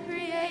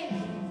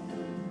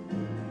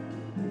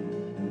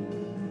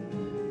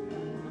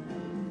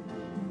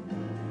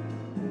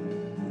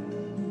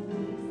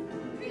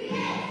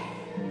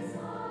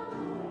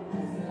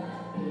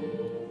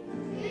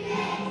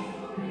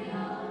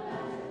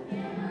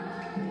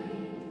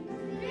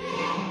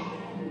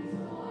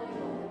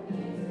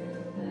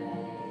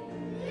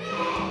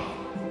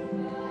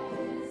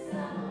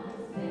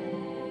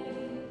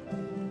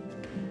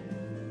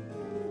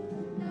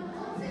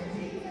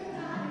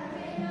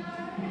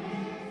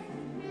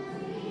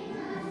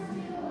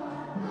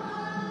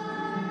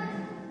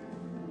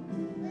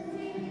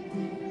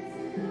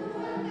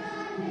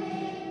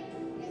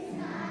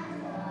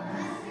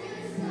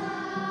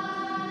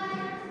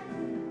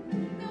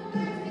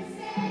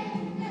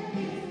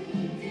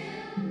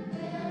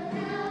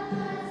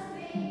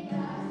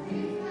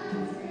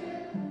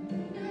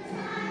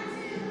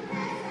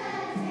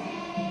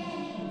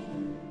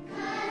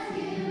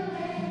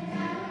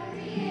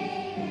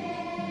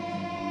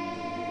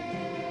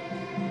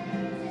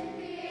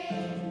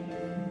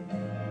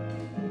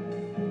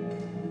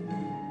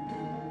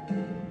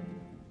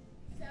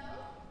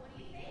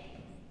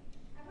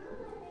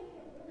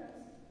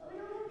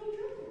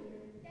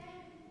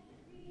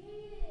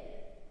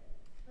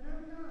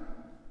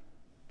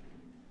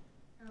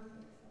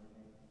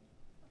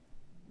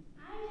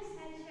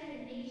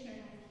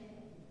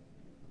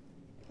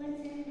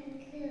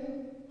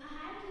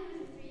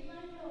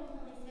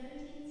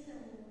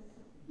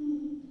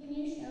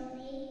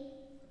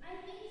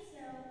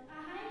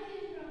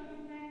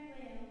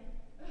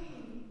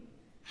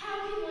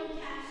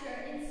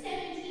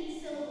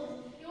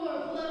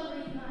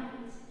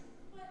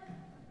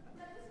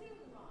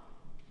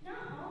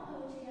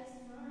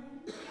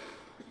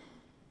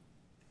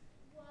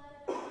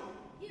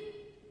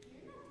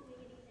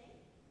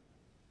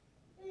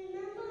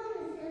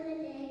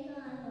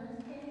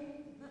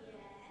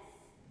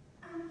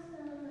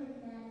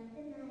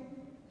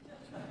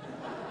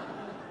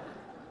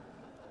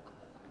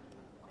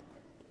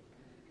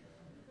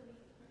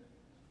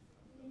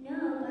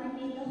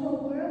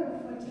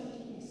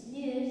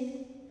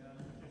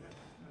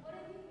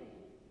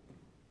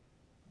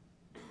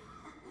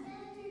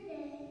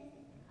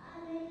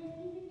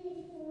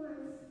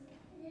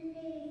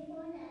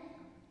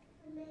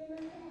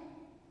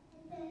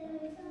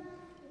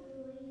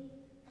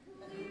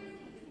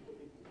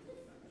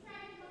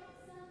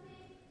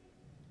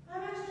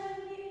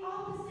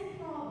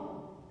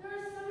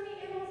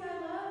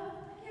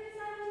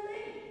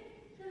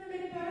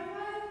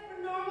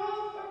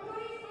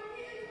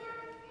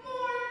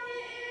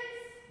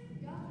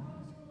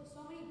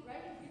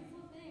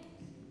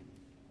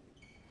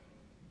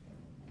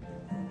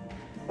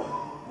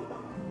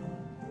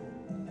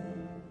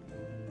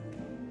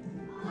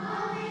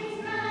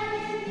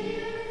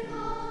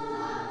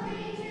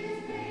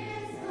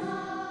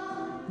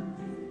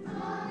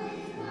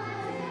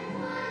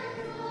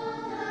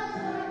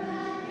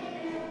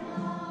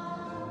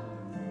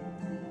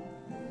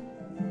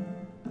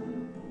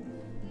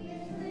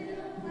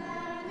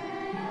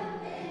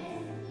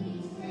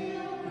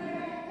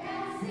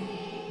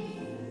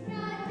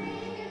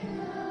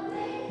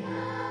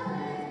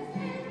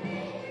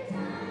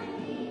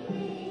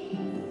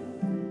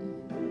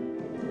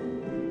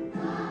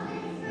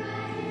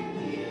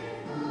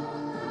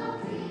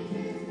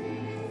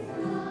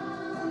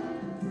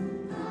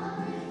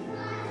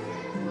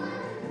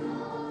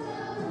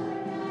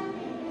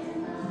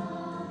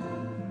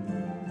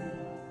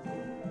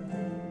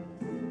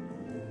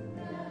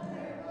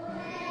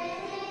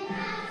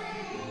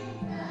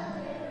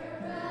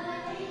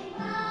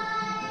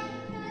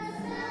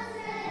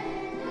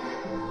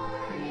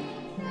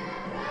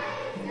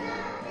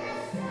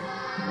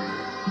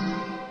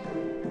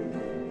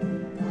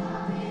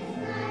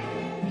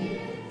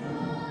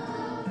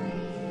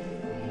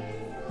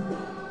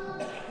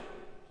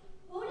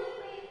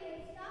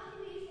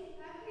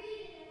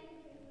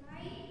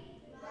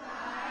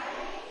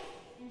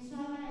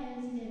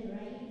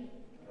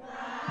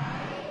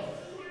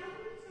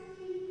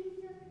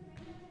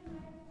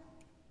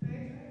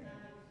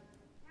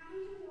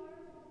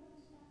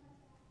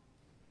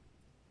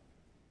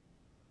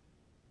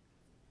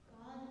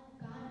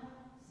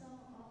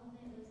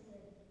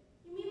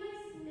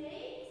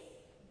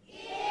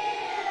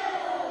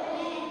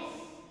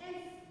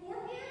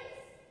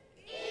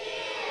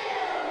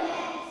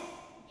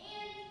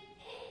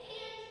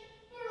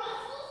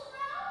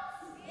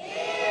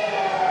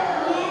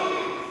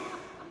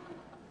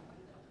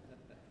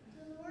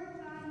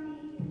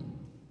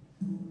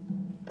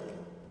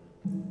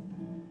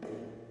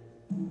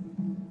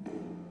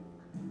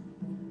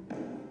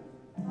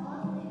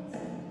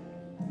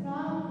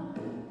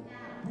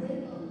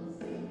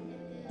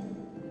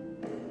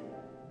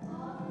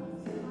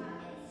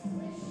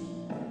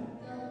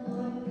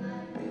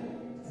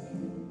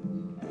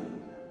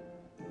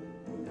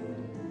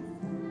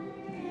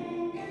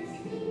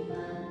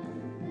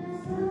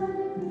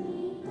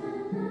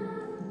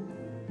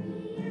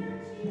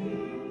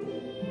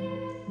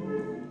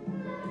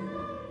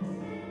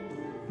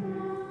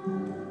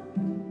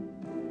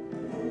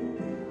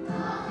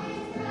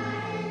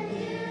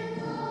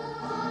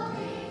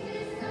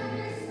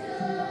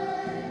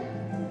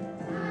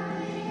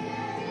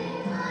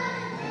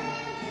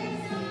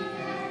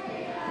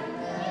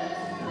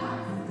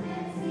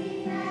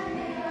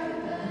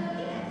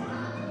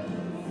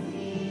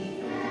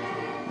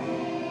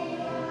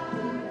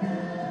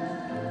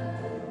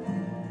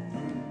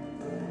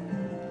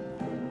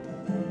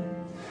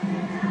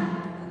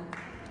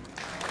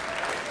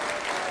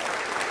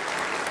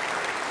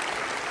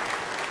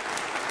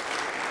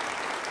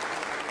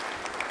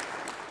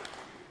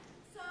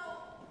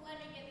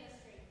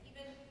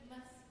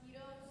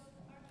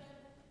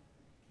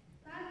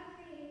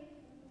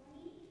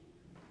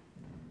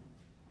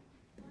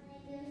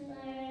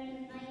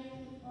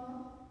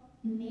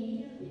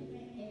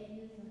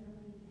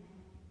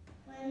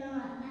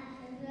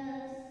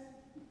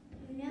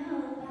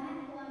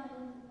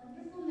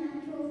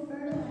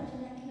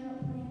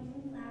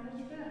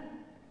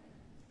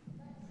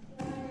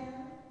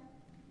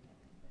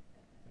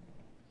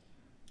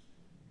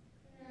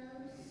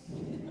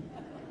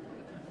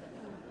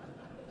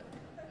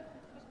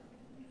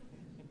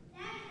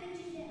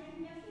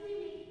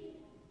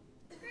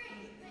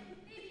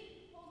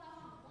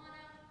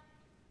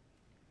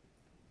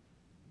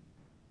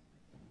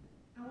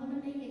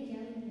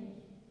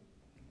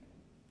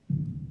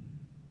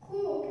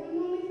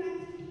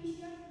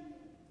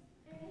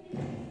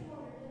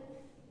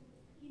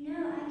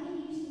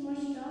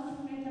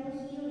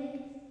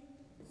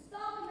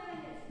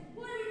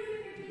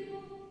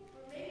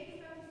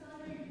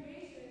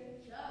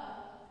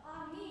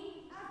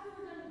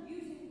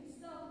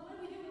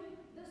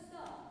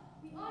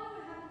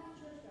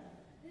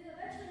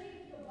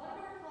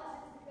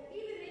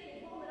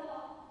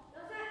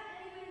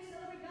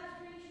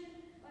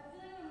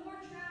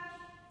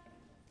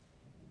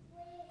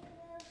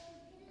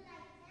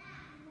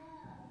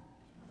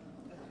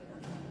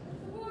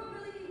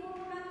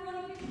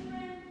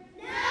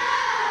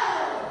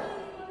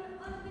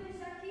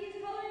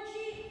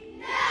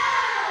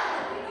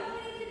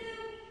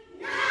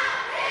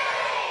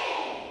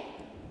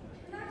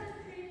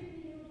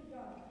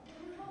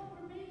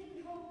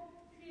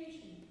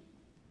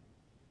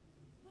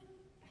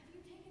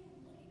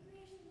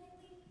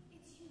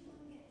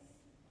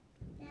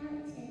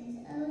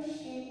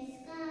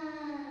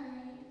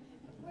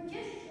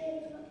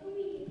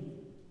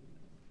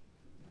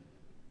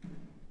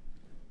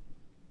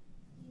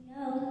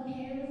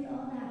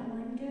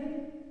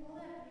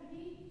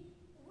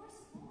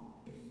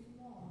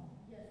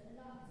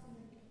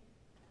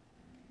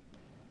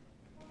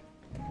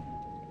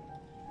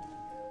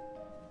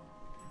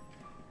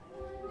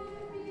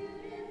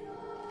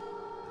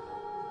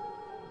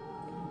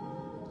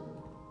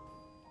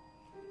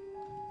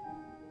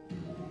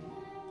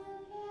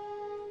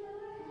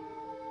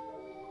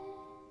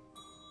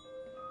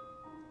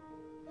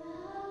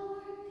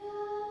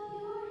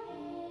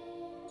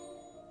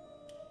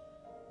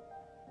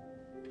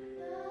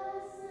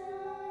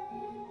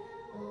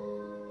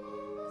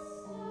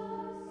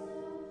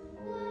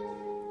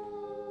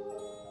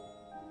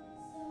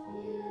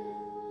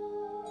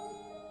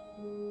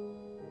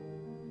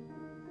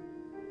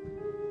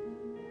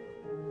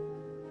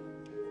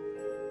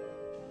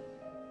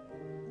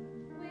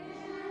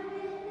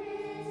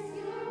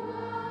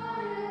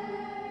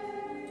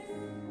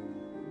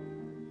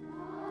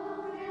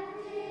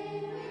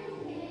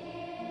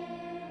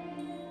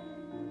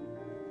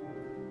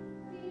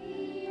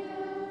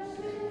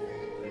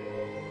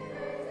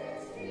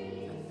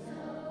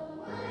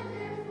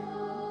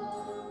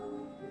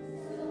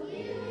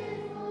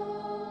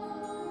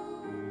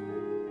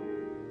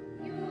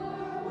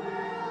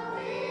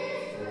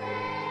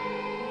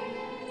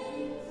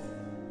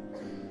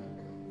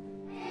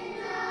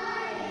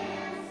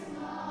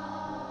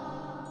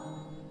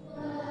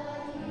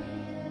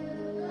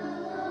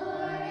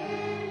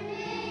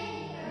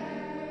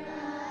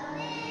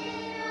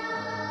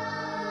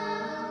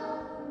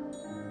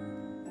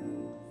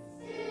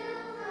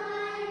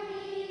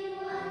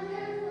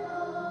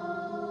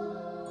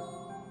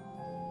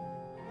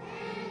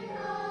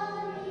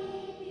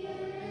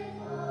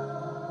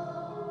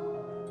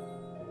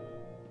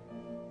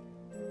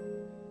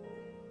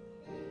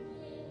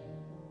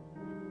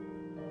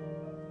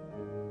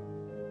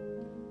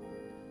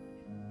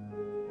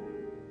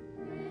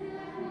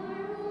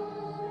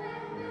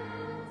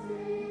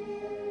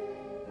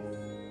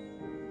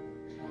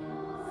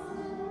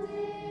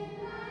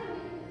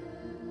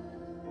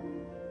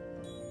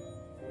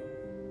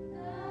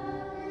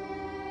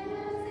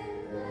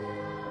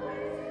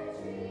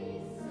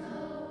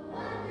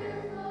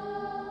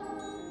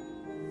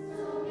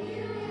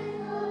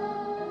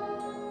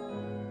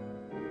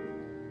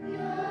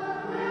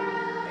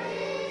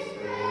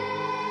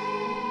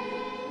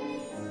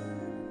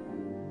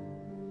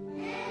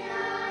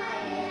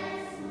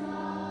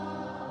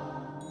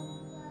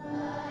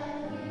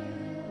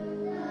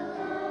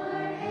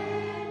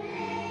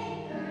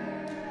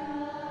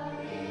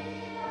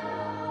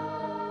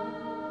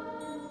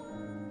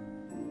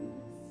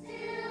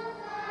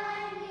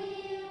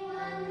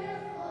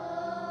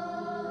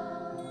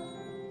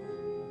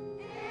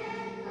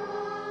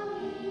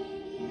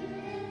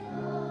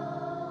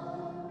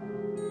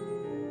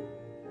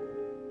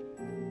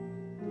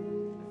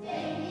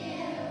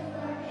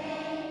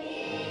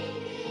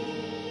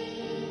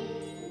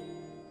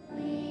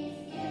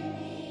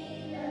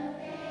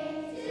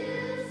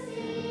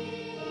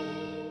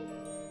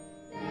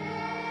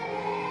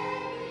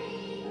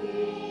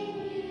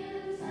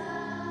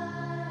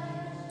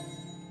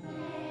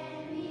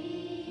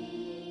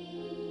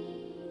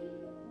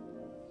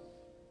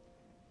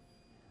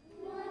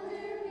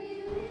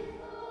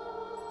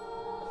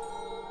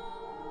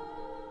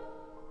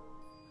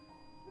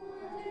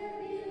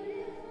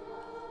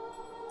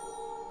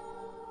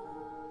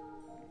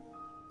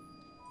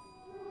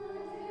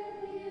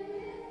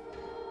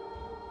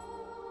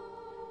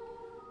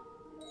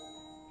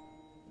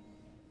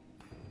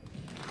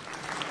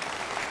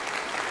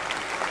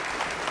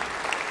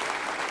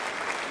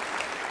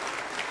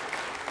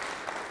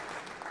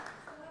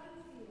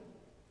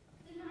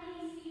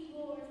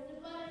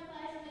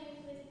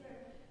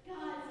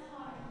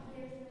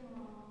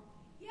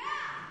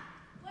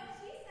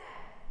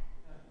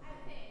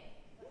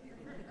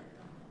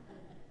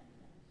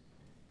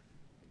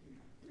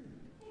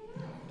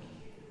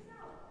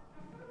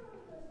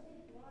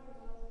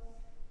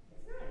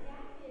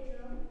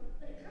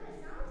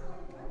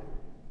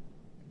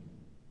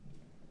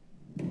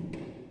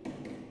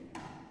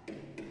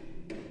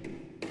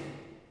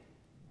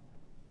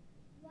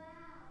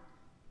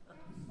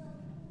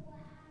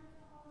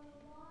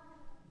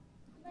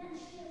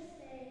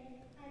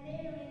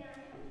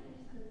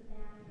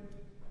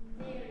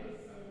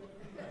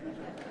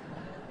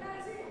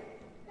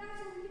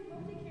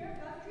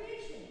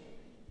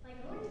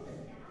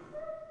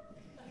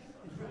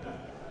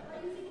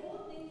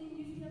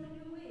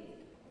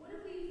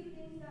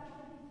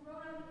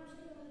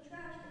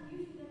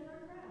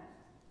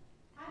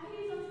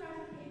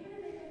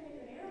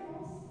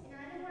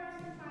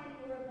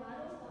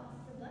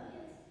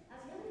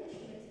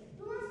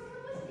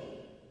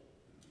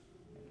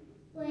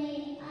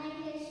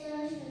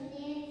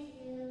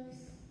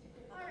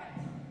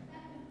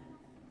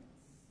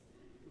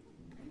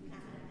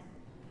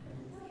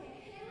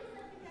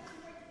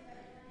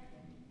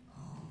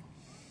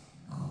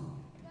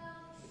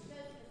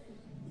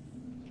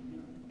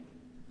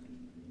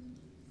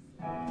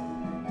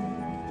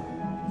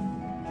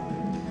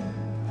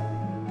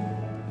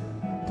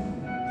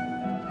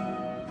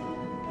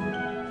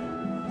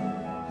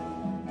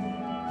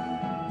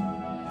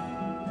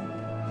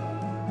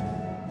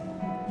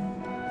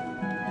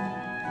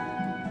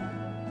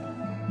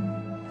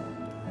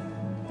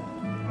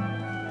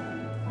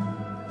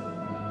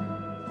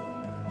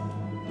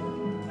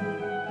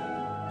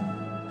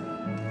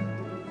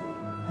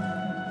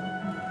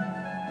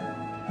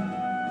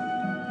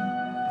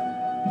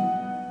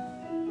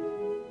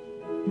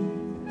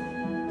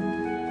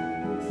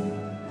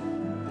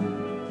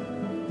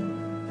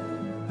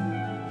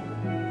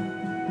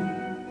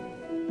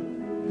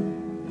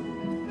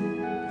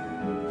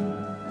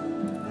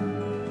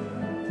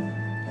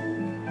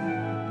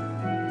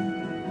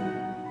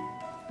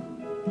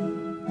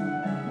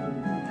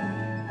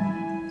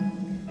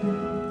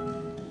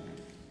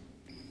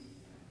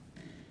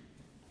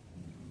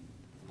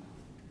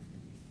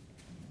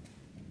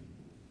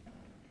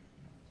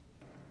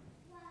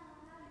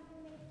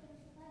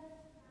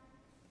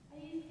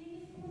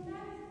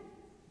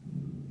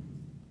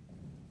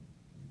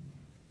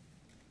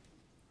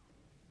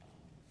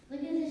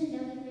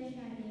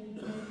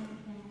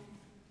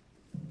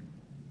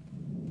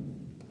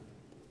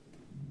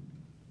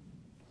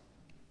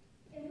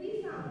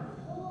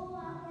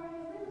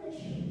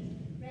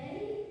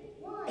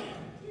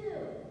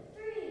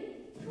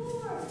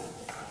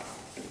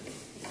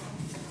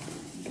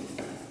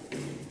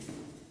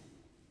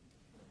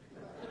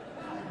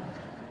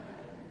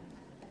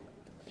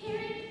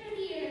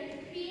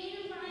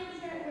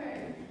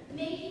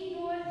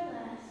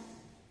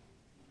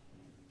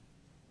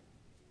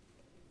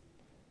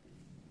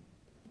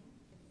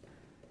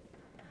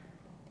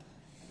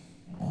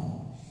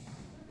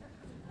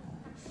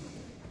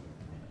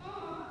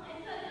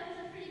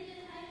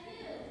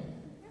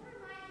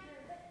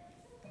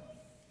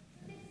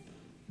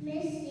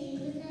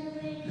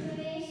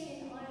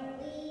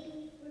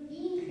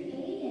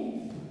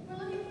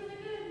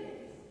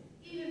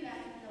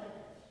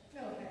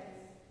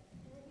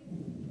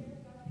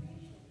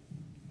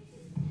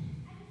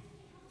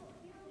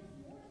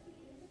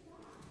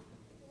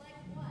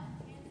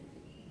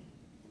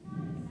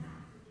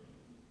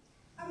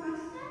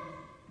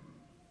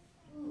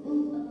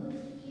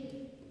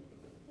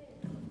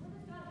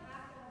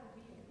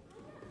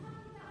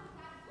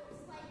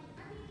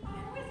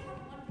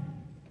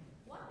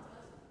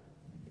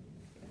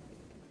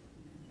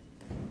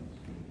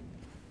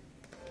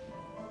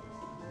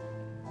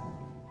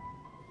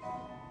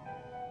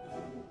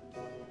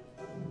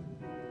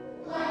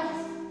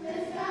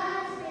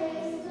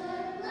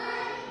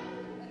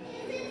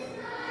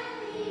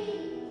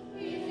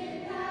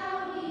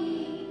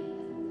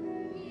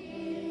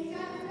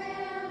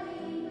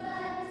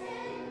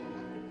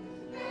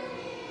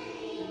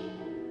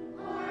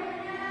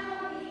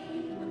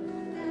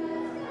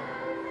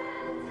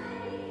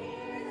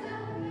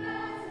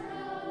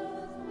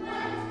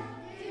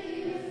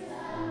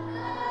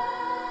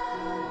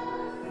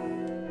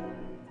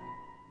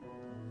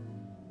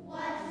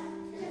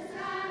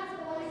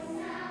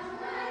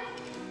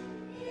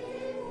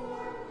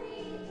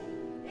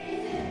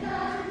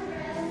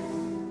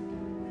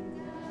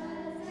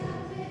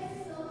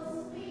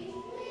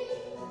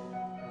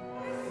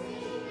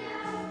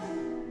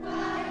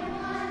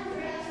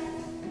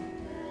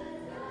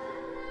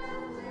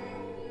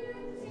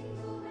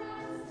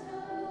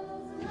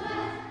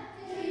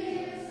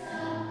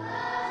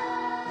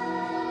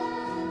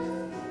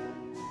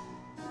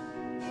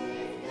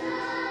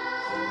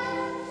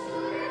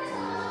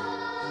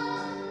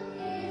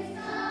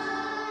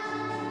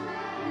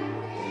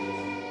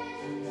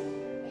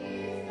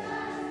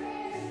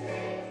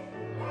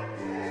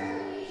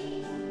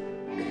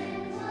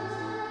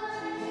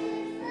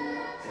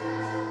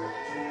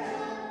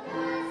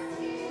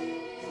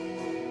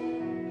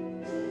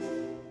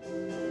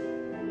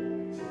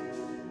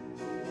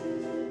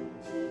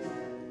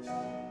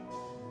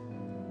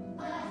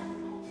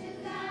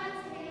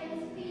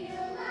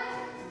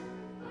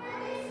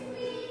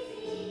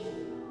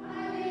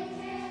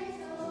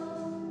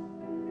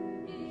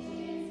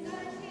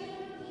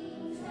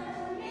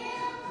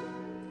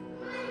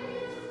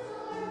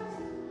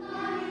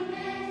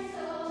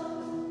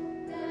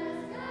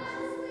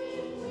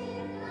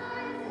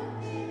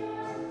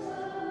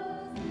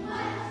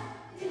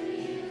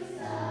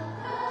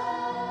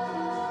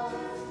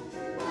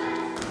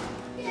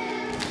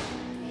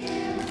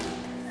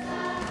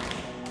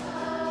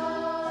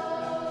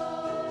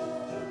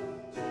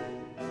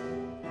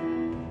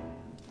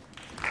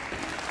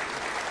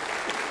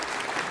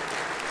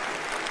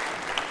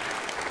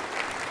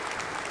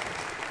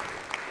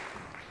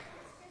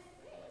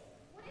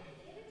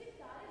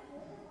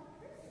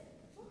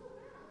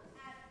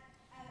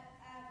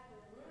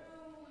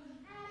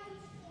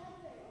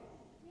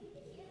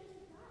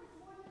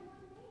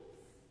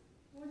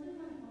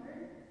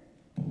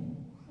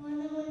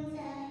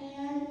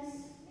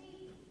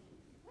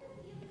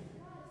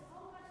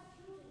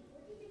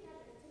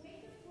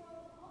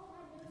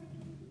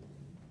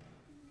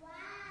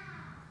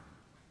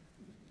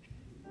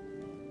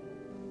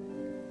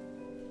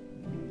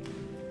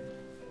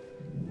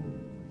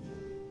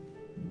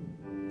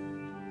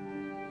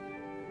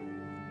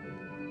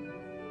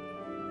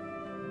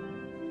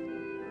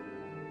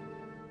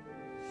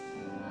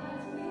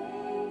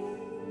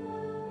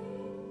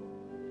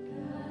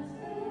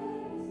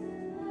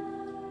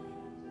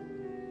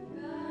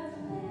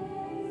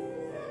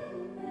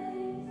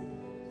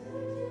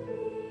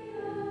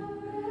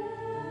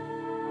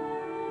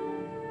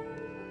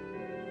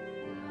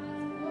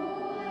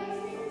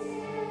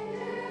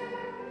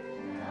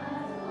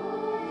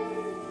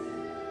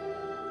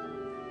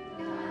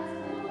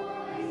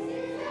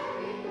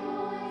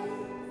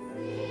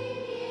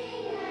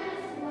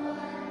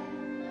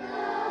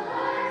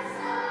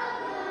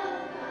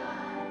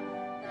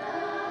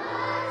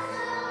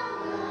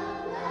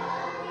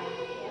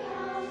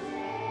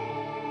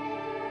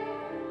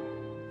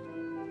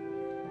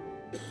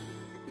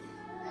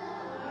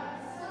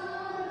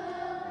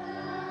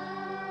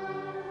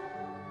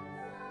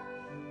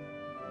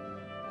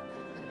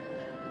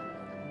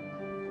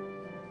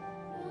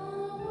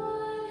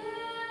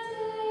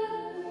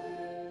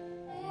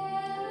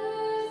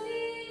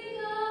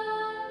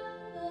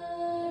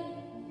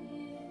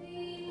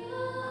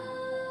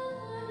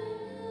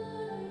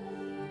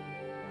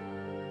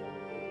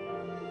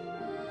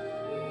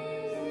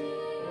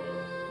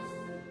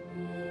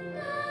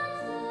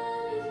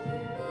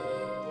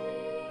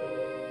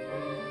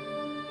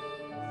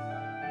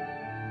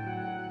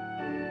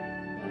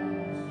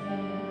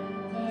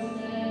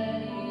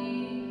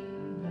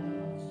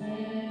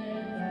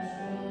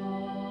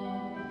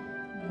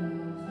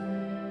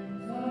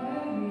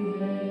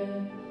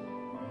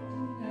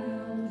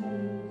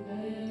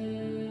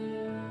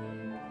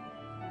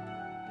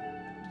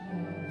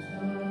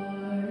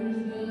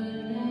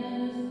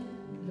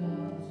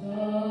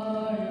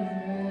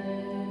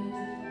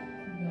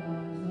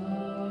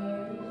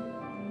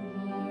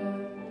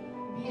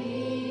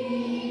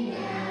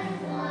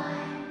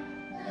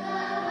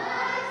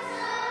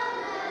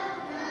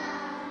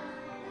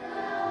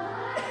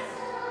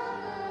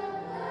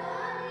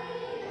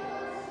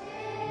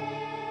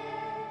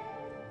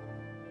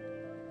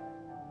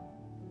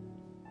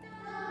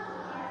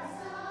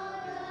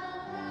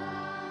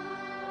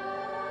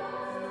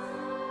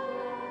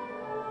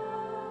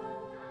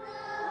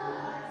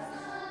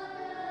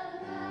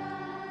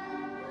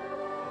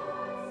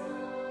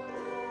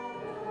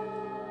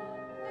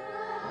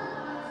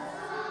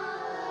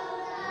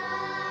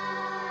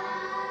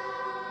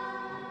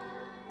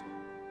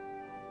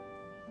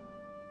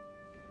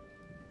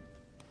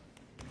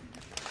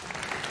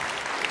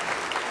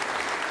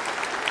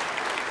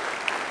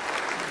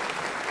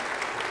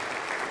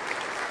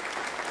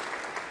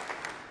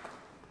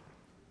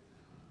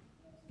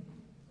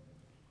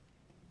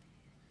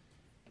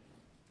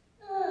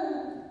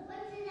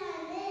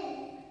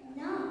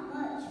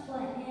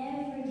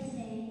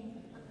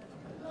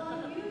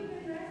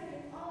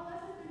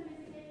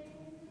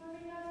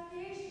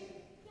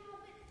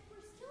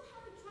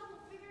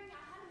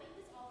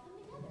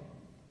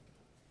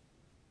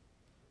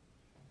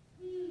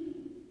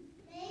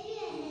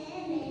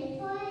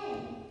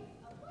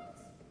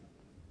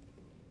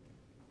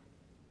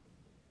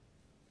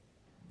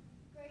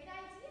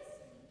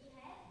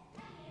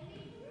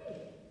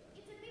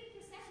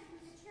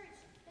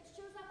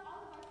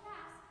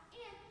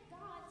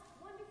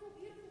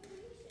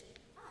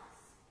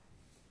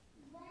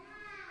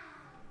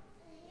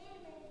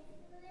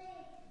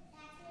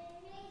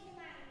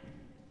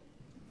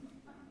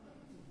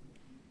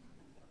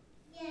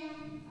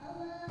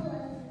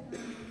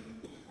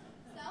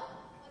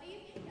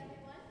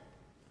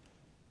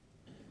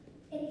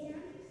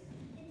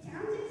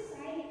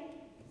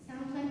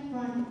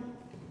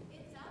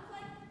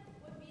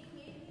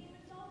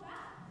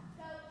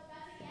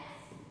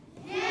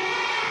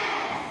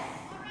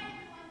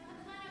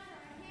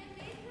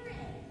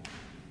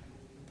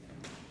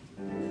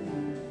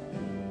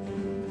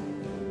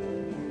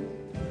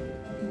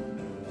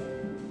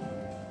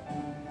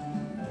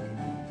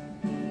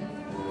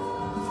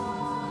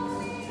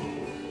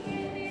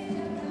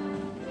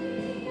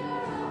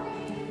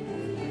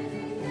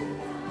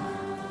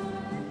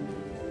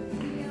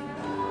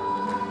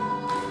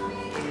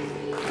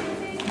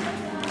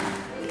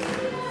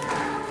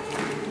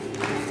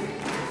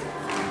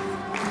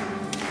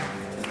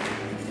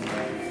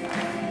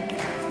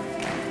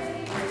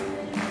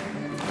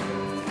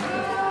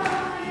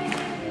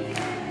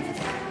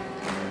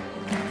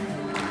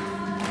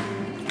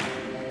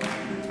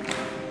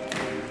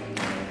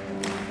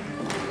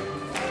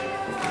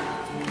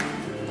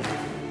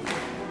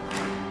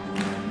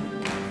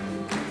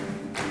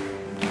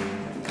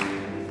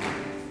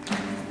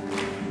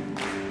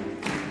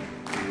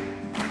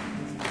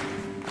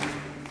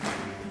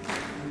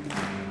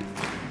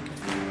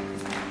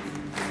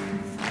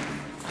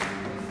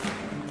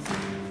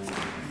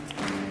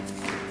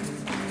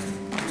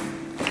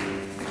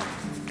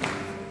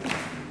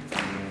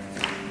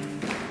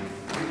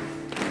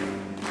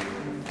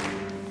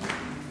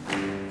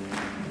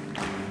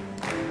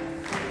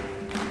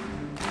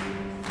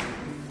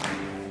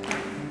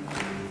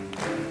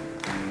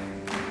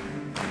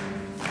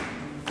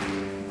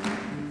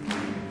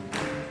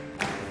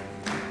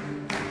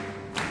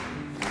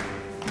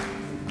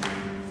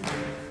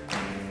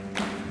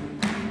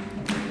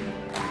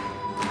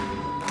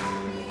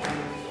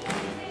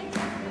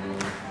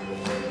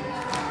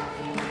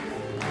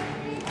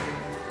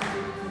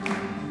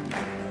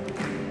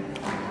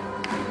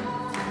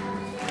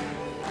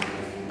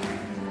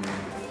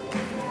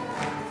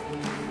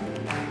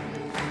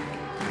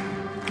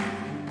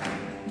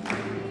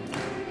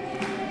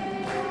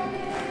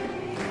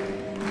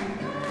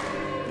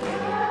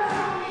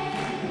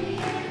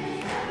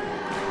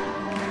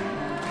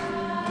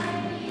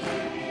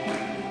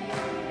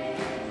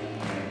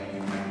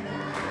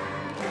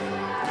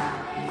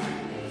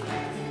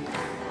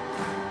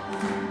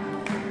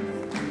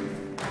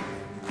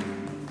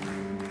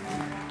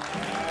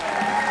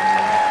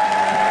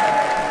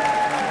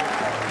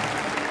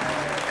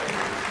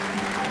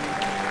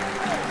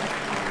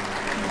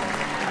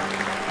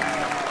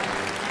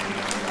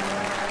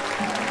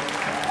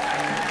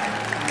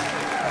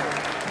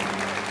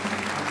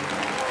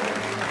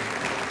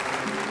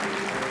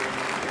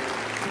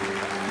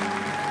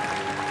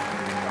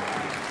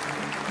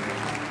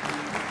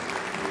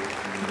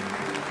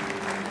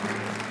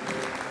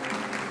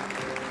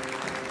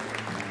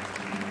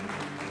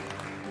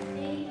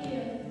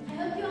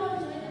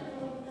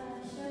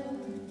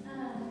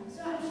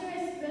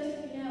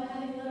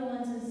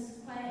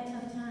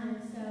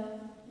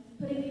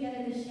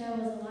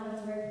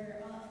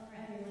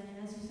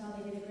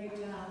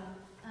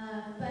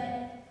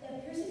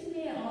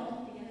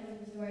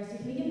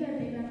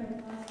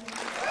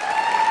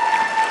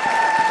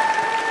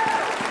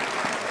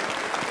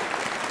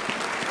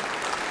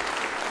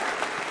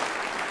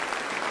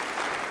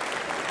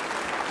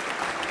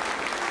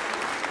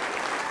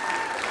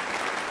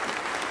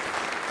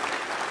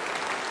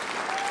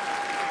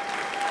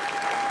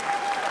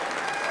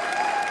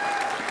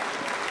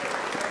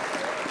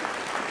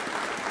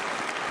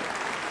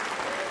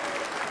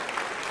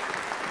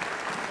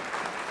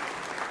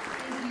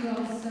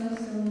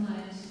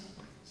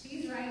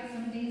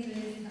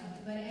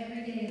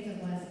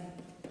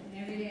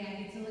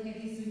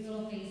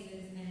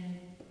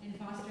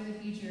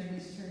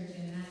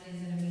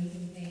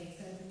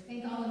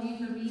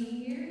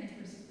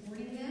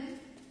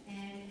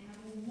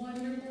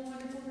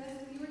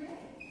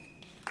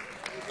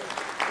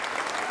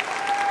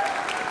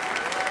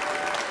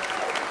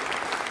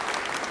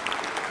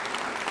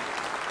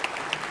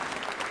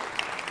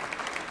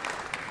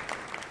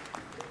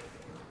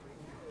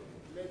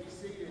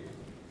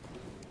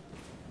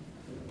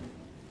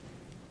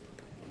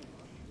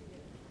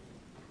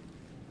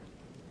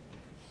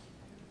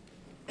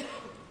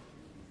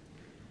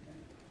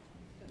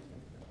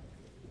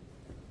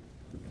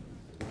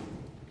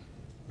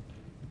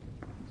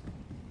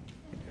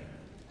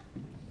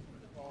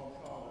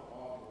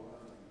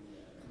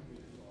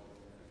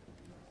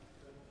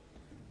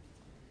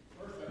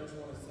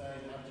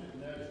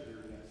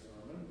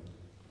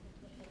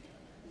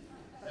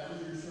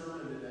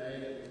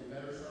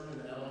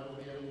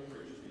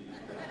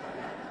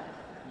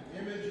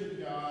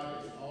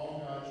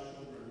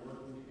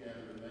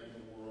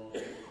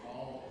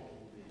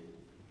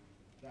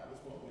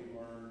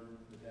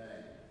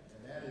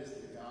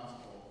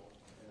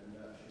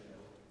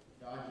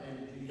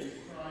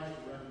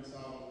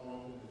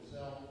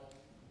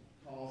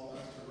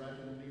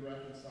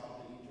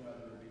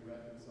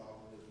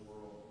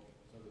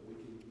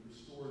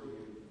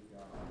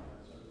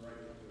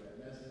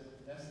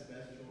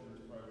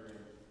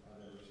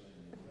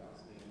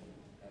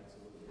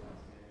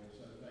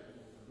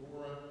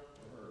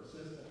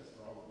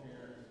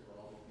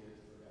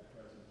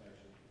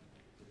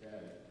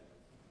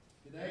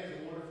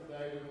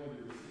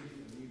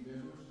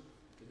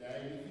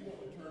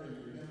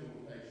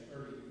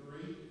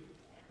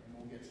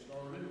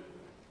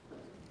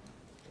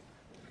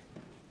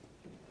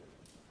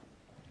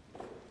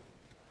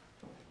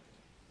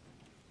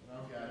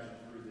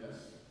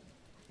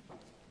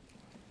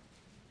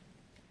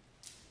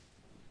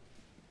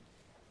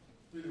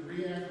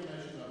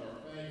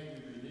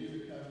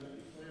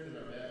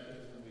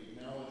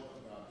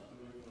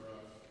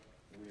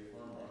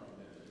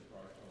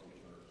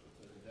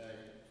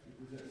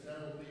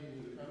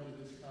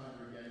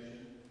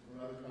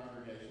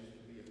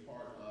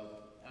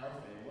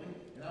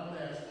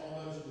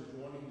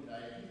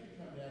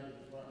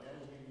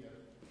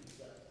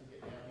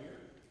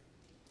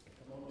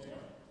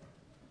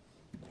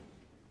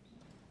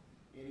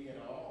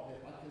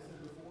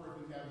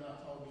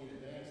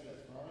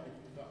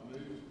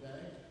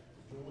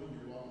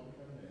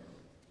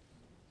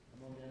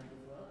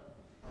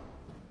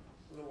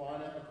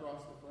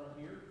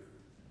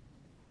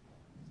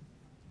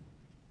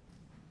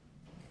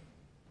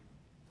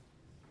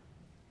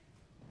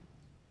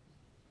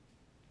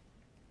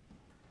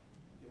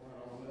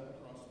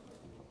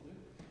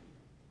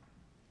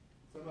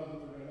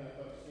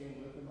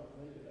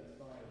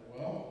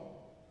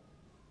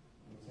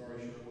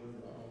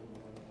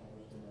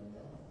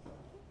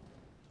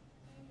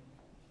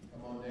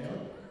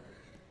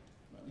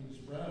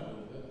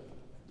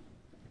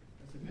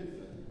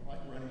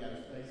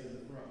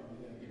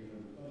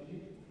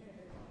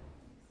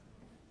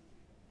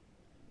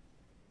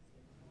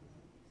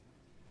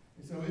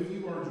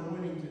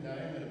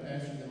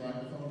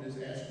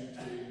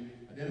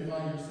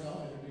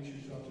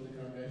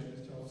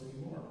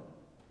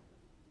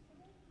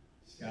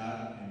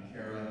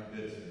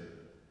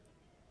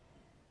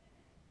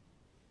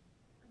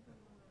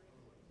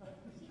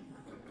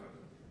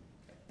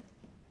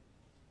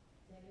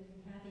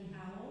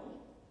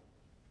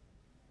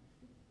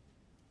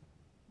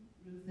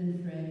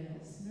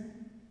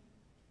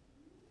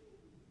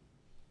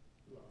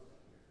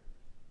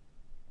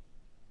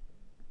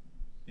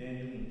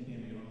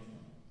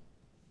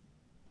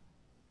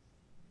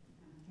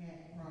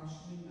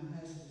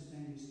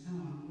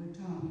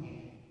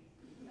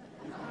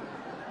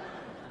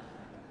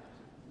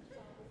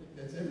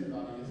That's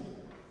everybody, isn't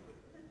it?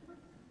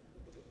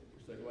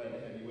 We're so glad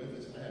to have you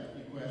with us. I have a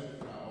few questions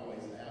that I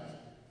always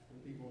ask when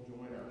people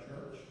join our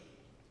church.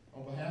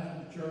 On behalf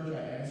of the church,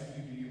 I ask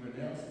you, do you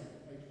renounce,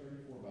 page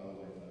 34, by the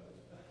way, folks.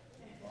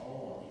 Follow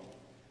along.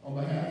 On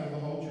behalf of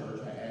the whole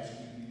church, I ask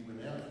you, do you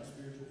renounce the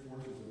spiritual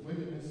forces of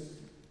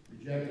wickedness,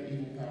 reject the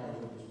evil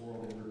powers of this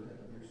world, and repent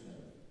of your sin?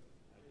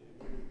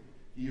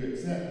 Do you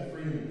accept the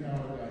freedom and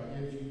power God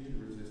gives you to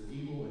resist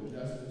evil,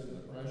 injustice,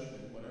 and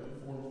oppression in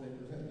whatever forms they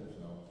present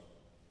themselves?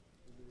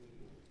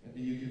 And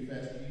do you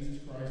confess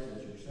Jesus Christ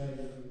as your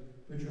Savior,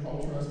 put your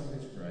whole trust in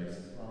His grace,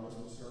 and promise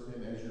to serve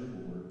Him as your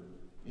Lord,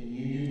 in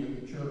union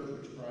with the church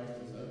which Christ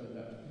has opened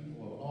up to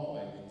people of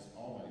all ages,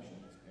 all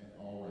nations, and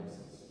all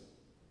races?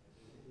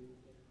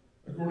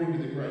 According to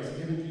the grace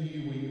given to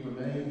you, will you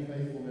remain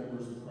faithful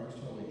members of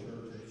Christ's holy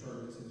church and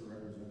serve as His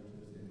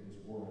representatives in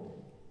His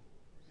world?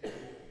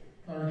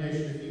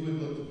 Congregation, if you would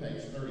look to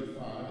page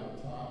 35 at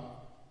the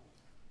top,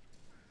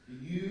 do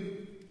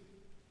you,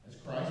 as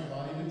Christ's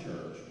body of the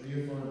church,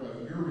 reaffirm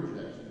both your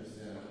rejection of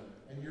sin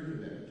and your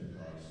commitment to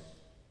Christ?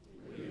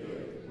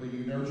 Will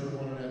you nurture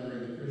one another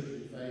in the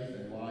Christian faith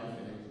and life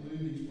and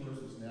include these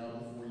persons now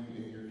before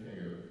you in your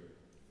care?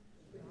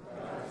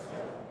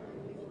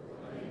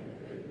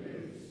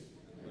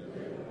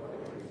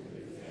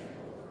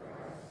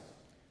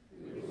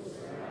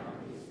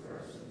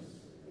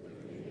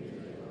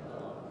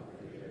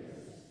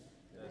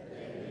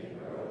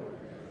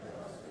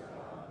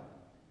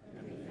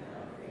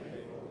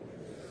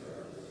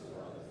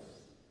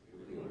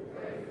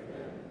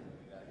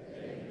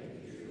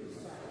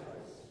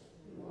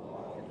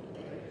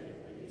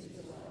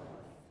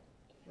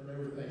 Turn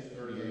over to page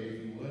 38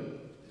 if you would.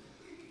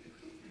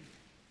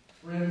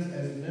 Friends,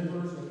 as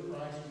members of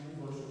Christ's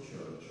Universal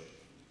Church,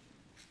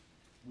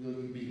 will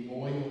you be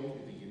loyal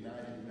to the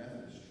United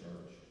Methodist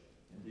Church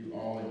and do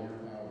all in your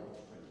power to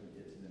strengthen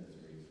its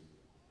ministries?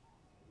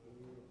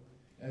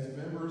 As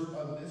members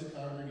of this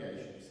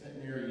congregation,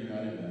 Centenary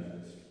United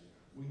Methodist,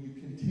 will you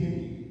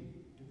continue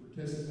to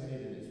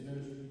participate in its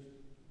ministries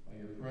by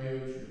your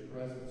prayers, your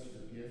presence,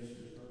 your gifts,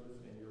 your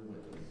service, and your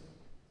witness?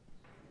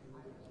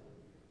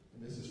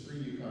 And this is for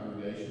you,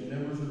 congregation.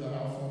 Members of the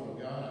household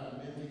of God, I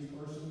commend these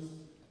persons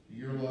to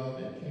your love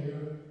and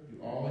care.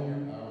 Do all in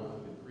your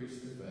power to increase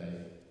their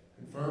faith,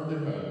 confirm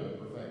their hope,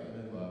 perfect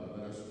them in love,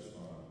 and let us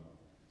respond.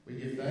 We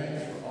give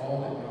thanks for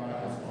all that God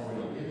has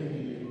already given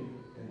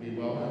you, and we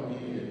welcome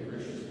you in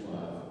Christian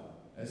love.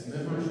 As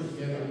members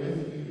together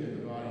with you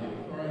in the body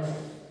of Christ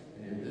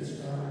and in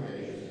this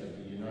congregation of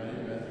the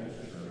United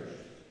Methodist Church,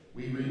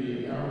 we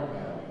renew our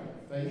vow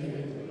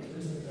faithfully to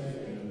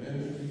participate in the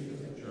ministries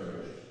of the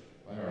church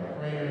by our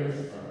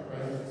prayers, our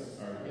presence,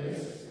 our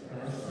gifts,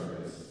 and our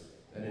service,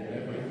 that in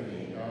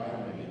everything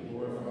God may be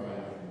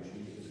glorified through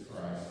Jesus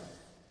Christ.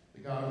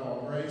 The God of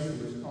all grace,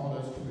 who has called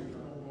us to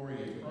eternal glory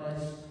in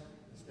Christ,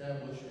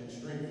 establish and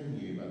strengthen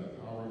you by the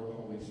power of the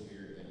Holy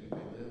Spirit, that you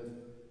may live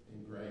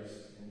in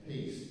grace and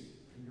peace.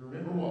 And you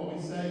remember what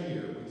we say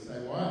here. We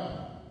say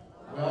what?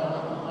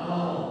 Welcome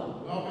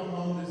home. Welcome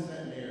home to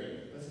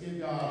Centenary. Let's give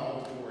God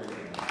all the glory.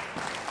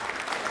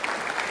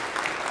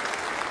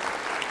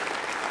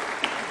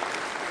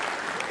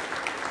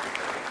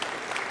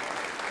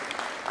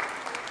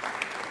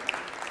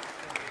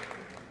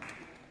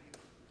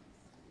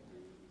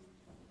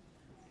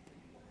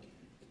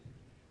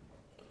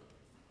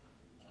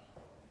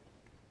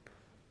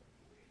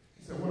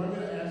 So what I'm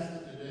going to ask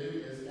them to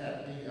do is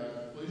at the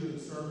conclusion of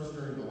the service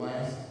during the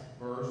last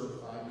verse of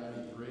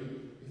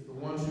 593, if the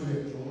ones who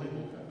have joined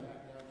will come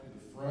back down to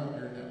the front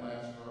during that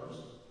last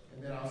verse,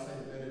 and then I'll say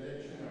the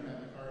benediction. I'll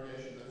have the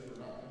congregation, those who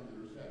are not coming to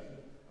the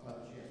reception, I'll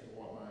have a chance to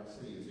walk by and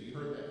see you. So you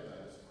heard that,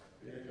 folks.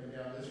 You're going to come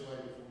down this way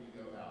before you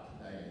go out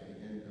today at the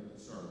end of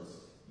the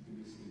service. You can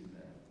be seated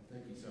now.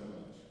 Thank you so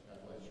much. God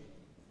bless you.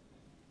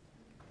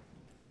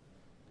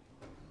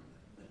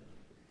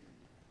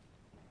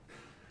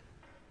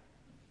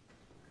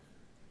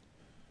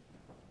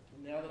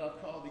 Now that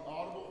I've called the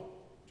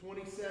audible,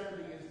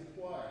 2070 is the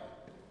play.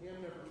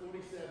 Hymn number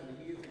 2070.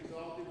 He is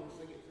exalted. We'll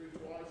sing it through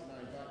twice, and I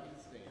invite you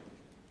to stand.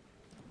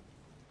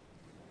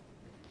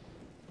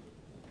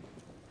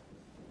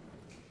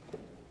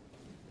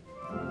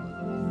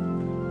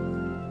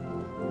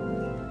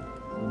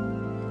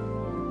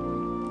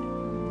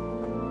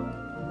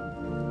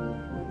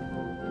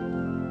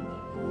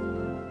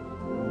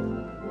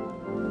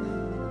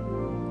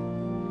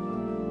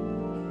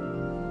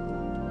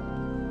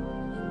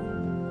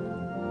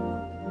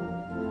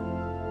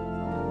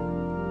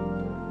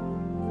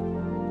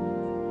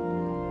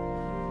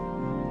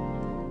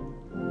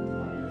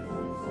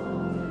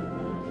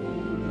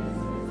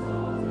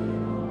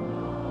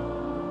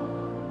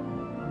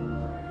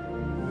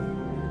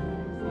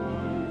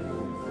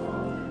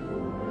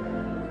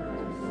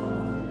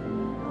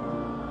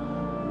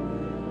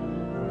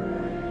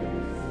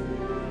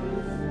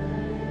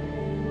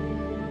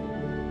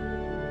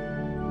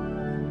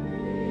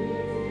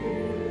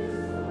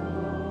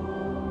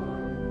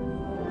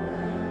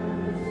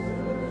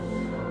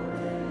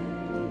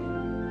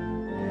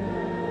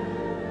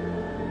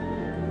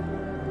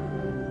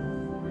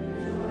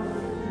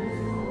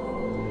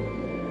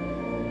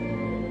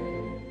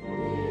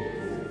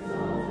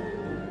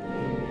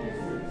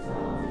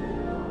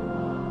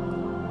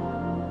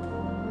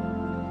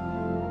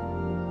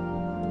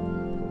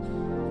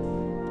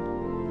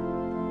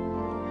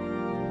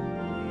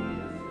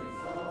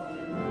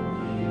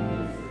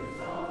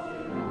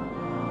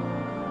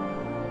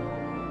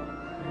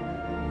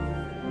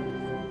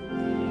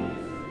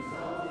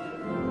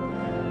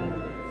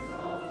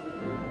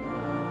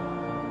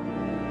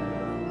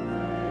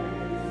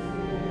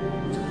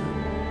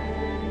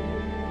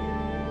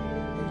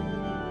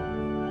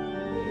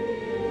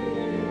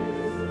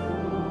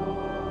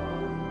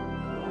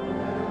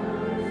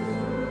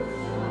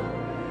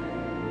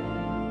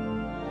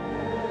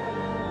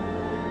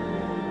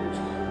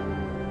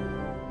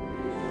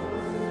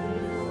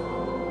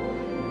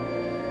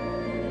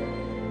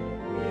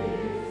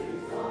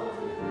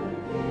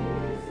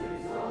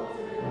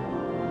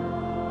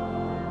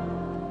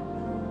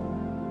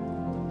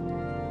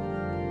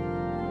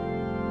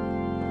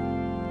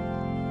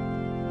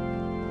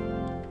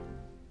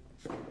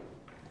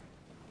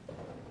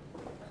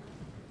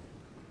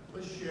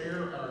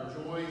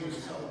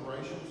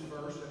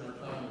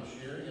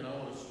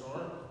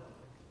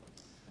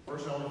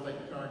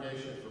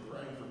 congregation for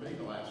praying for me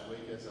last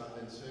week as I've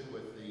been sick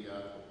with the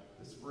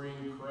spring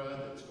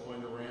crud that's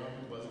going around.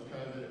 It wasn't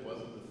COVID, it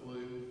wasn't the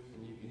flu, and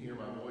you can hear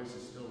my voice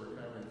is still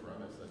recovering from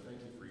it, so thank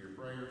you for your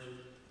prayers.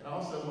 And I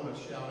also want to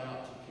shout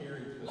out to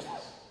Caring Cooks.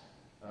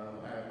 I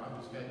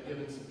was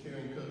given some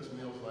Caring Cooks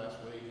meals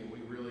last week, and we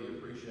really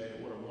appreciate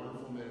it. What a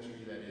wonderful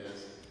ministry that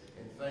is.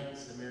 And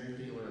thanks to Mary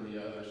Peeler and the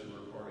others who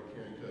are part of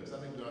Caring Cooks. I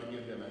think we ought to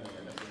give them a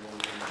hand. That's a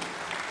wonderful ministry.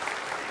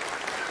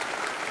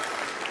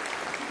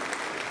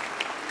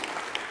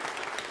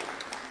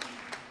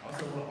 I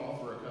also want to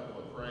offer a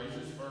couple of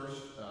praises.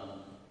 First,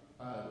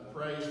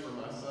 praise for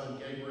my son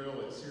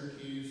Gabriel at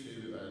Syracuse,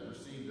 who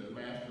received a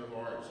Master of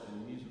Arts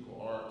in Musical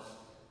Arts.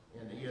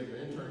 And he has an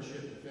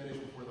internship to finish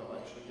before they'll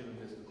actually give him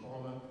his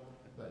diploma.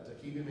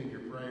 But keep him in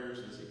your prayers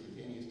as he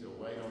continues to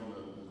wait on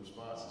the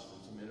responses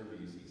from some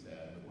interviews he's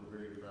had. But we're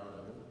very proud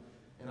of him.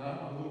 And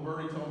a little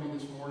birdie told me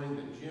this morning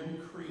that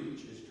Jim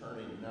Creech is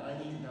turning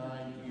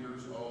 99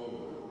 years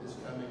old this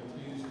coming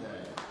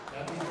Tuesday.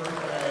 Happy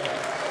birthday.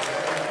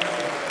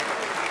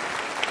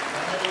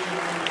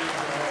 99 years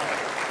old.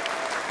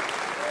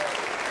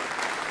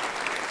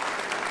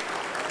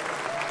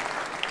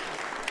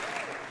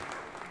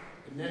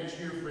 And next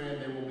year, friend,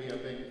 there will be a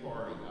big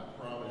party. I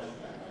promise you.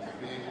 A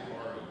big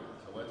party.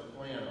 So let's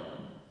plan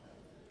on it.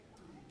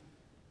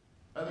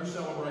 Other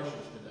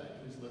celebrations today.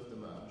 Please lift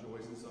them up.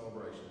 Joys and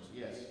celebrations.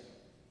 Yes.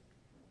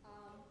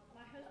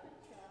 My husband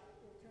Chuck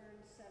will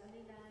turn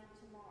 79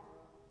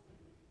 tomorrow,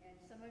 and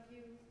some of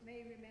you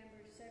may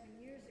remember 7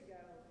 years ago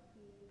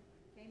he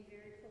came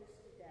very close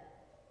to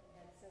death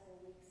and had several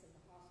weeks in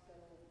the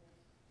hospital.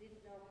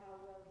 Didn't know how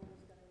well he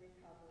was going to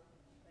recover,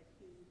 but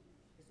he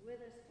is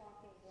with us,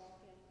 talking,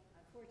 walking.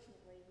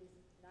 Unfortunately, he's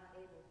not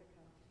able to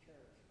come to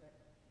church, but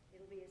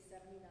it'll be his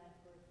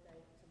 79th birthday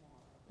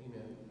tomorrow.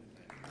 Amen.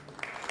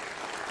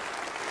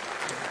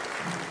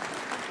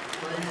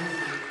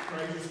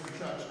 Praises for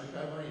Chuck's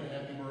recovery and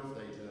happy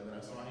birthday to them. And I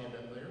saw a hand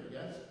up there.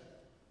 Yes?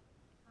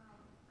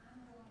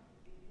 I'm going to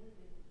be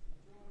moving to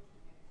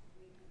Georgia next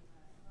week with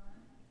my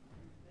son,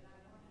 but I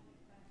wanted to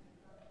thank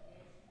the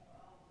congregation for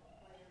all the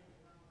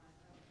prayers on my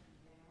husband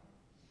down.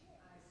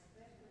 I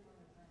especially want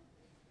to thank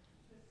the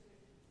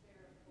sisters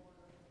Sarah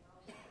Porter and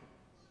all the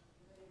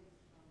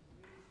ladies from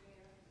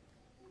Greensboro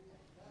who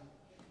have helped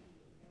me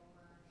with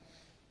Carolina.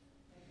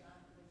 May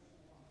God bless you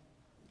all.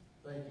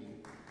 Thank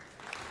you.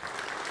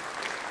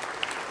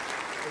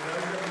 For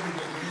those of you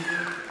that knew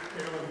it,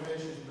 Carolyn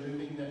Fish is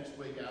moving next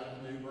week out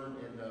of New Bern,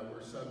 and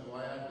we're so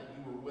glad that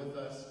you were with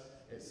us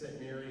at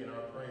Centenary, and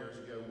our prayers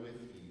go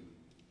with you.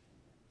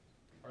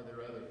 Are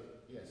there other?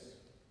 Yes.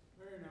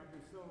 Mary and I will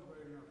be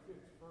celebrating our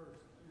 51st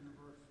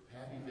anniversary.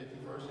 Happy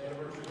 51st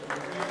anniversary.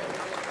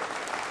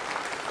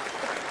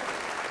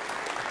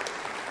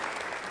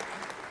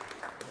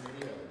 And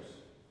any others?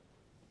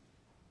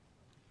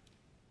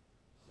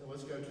 Now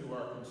let's go to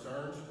our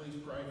concerns. Please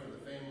pray for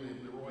the family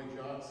of Leroy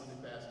Johnson, who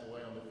passed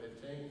away on the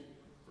 15th.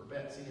 For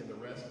Betsy and the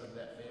rest of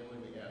that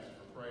family, we ask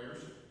for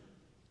prayers.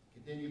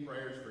 Continue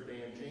prayers for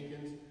Dan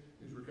Jenkins,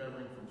 who's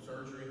recovering from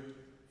surgery.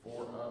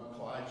 For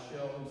Clyde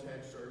Shell, who's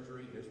had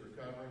surgery and is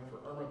recovering. For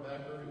Irma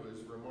Becker, who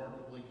is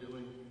remarkably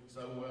doing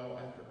so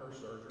well after her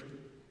surgery.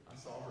 I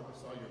saw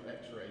your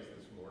x-rays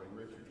this morning.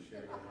 Richard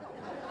shared them.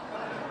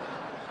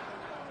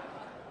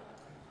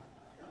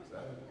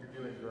 So you're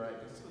doing great.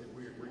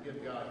 We give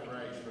God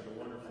praise for the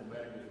wonderful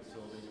medical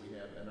facilities we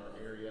have in our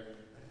area.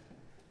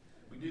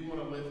 We do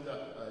want to lift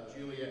up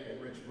Juliet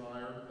and Rich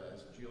Meyer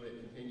as Juliet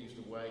continues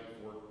to wait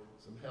for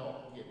some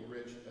help getting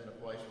Rich at a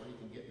place where he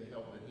can get the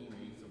help that he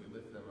needs, so we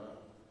lift them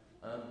up.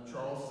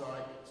 Charles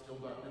Syke still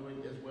not doing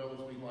as well as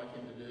we'd like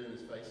him to do and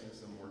is facing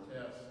some more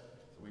tests,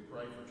 so we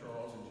pray for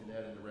Charles and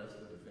Jeanette and the rest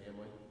of the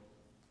family.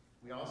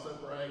 We also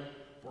pray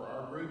for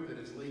our group that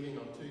is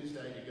leaving on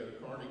Tuesday to go to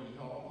Carnegie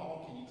Hall.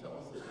 Paul, can you tell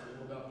us a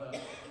little about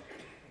that?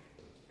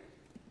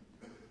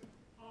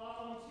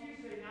 On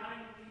Tuesday, 9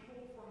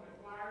 people from the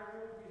choir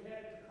will be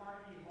headed to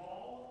Carnegie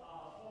Hall.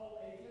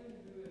 Paul Aiken,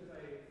 who is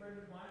a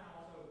friend of mine,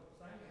 also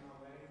sang in our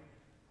wedding,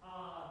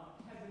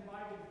 has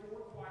invited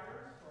 4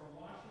 choirs from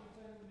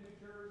Washington, New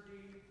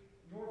Jersey,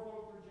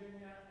 Norfolk,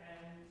 Virginia,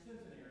 and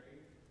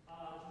Centenary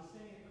to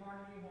sing at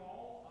Carnegie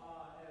Hall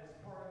as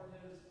part of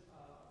his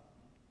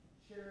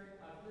sharing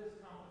of his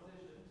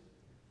compositions.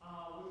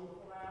 We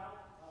will fly out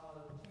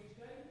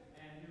Tuesday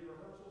and do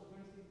rehearsals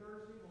Wednesday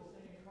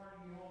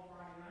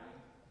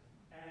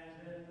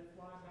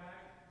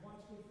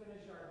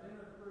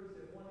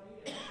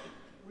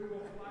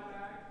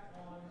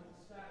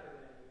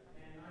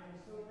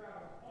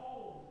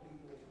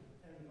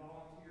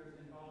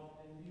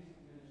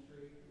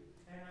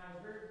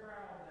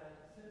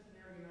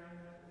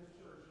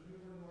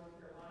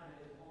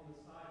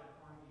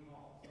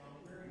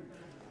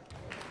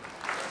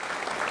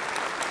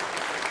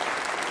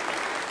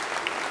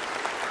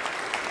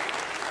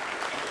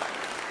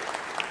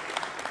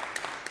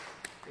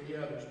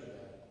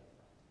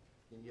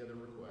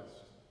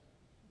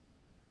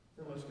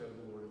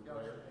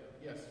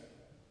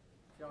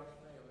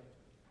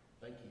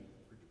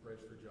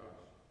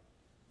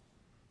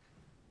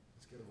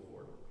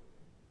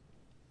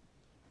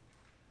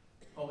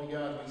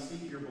God, we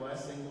seek your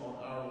blessing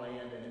on our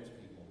land and its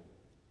people.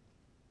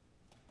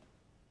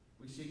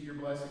 We seek your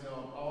blessing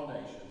on all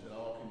nations and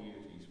all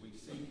communities. We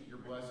seek your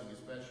blessing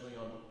especially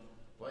on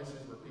places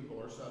where people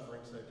are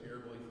suffering so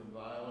terribly from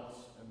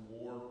violence and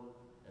war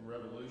and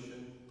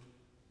revolution.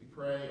 We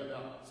pray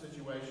about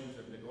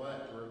situations of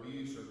neglect or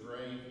abuse or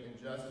grave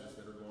injustice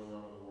that are going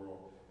on in the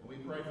world. And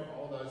we pray for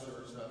all those who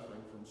are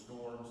suffering from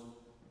storms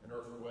and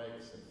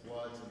earthquakes and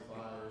floods and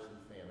fires and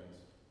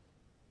famines.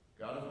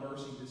 God of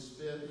mercy,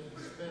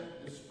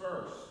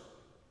 disperse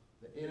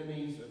the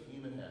enemies of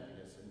human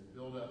happiness and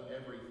build up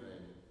everything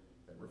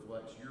that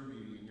reflects your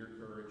beauty and your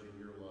courage and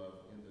your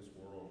love in this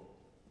world.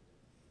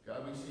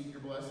 God, we seek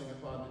your blessing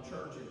upon the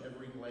church in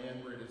every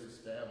land where it is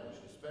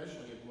established,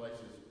 especially in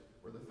places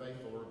where the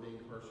faithful are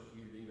being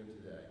persecuted even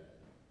today.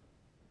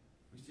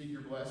 We seek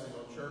your blessing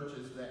on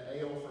churches that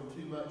ail from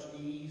too much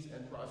ease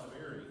and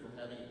prosperity, from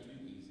having it too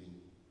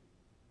easy.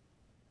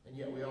 And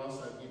yet we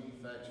also give you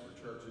thanks for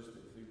churches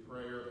that through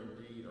prayer and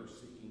deed are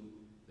seeking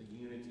the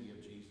unity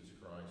of Jesus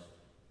Christ.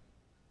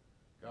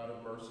 God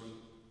of mercy,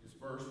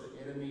 disperse the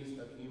enemies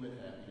of human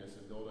happiness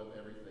and build up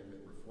everything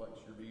that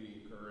reflects your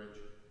beauty and courage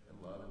and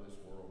love in this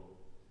world.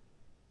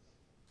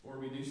 Lord,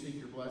 we do seek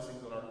your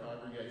blessings on our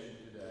congregation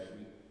today.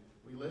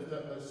 We lift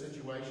up those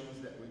situations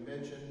that we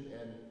mentioned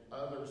and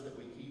others that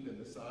we keep in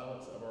the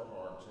silence of our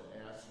hearts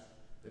and ask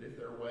that if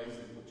there are ways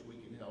in which we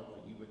can help,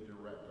 that you would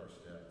direct our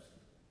steps.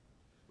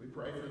 We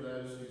pray for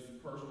those whose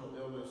personal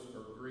illness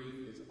or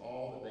grief is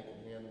all that they can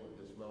handle at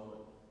this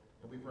moment.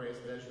 And we pray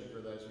especially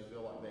for those who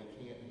feel like they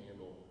can't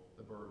handle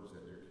the burdens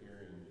that they're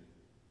carrying.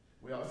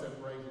 We also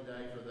pray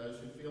today for those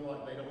who feel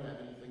like they don't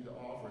have anything to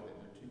offer, that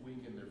they're too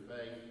weak in their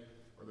faith,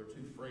 or they're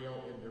too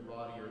frail in their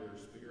body or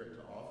their spirit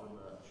to offer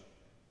much.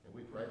 And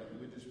we pray that you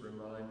would just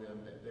remind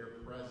them that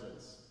their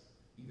presence,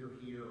 either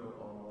here or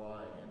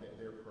online, and that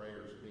their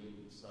prayers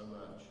mean so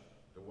much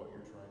to what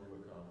you're trying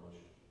to accomplish.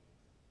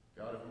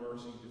 God of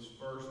mercy,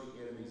 disperse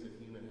the enemies of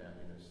human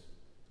happiness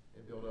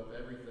and build up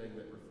everything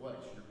that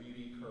reflects your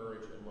beauty,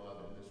 courage, and love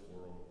in this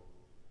world.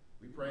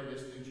 We pray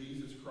this through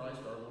Jesus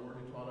Christ, our Lord,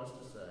 who taught us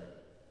to say,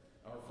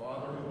 Our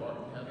Father who art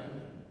in heaven,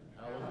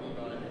 hallowed be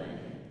thy name.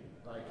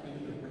 Thy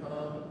kingdom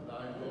come,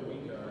 thy will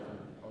be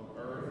done, on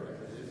earth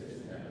as it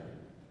is in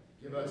heaven.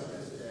 Give us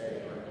this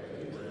day our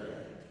daily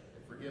bread,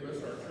 and forgive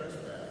us our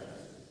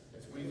trespasses,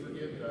 as we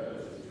forgive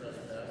those who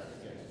trespass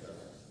against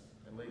us.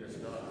 And lead us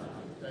not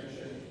into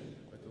temptation,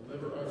 but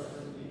deliver us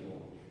from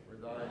evil. For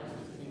thine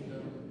is the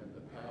kingdom, and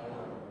the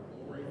power, and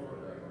the glory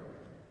forever.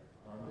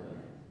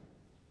 Amen.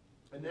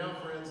 And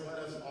now, friends, let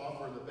us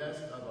offer the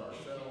best of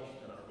ourselves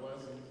and our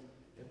blessings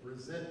and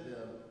present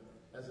them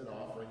as an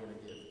offering and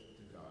a gift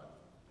to God.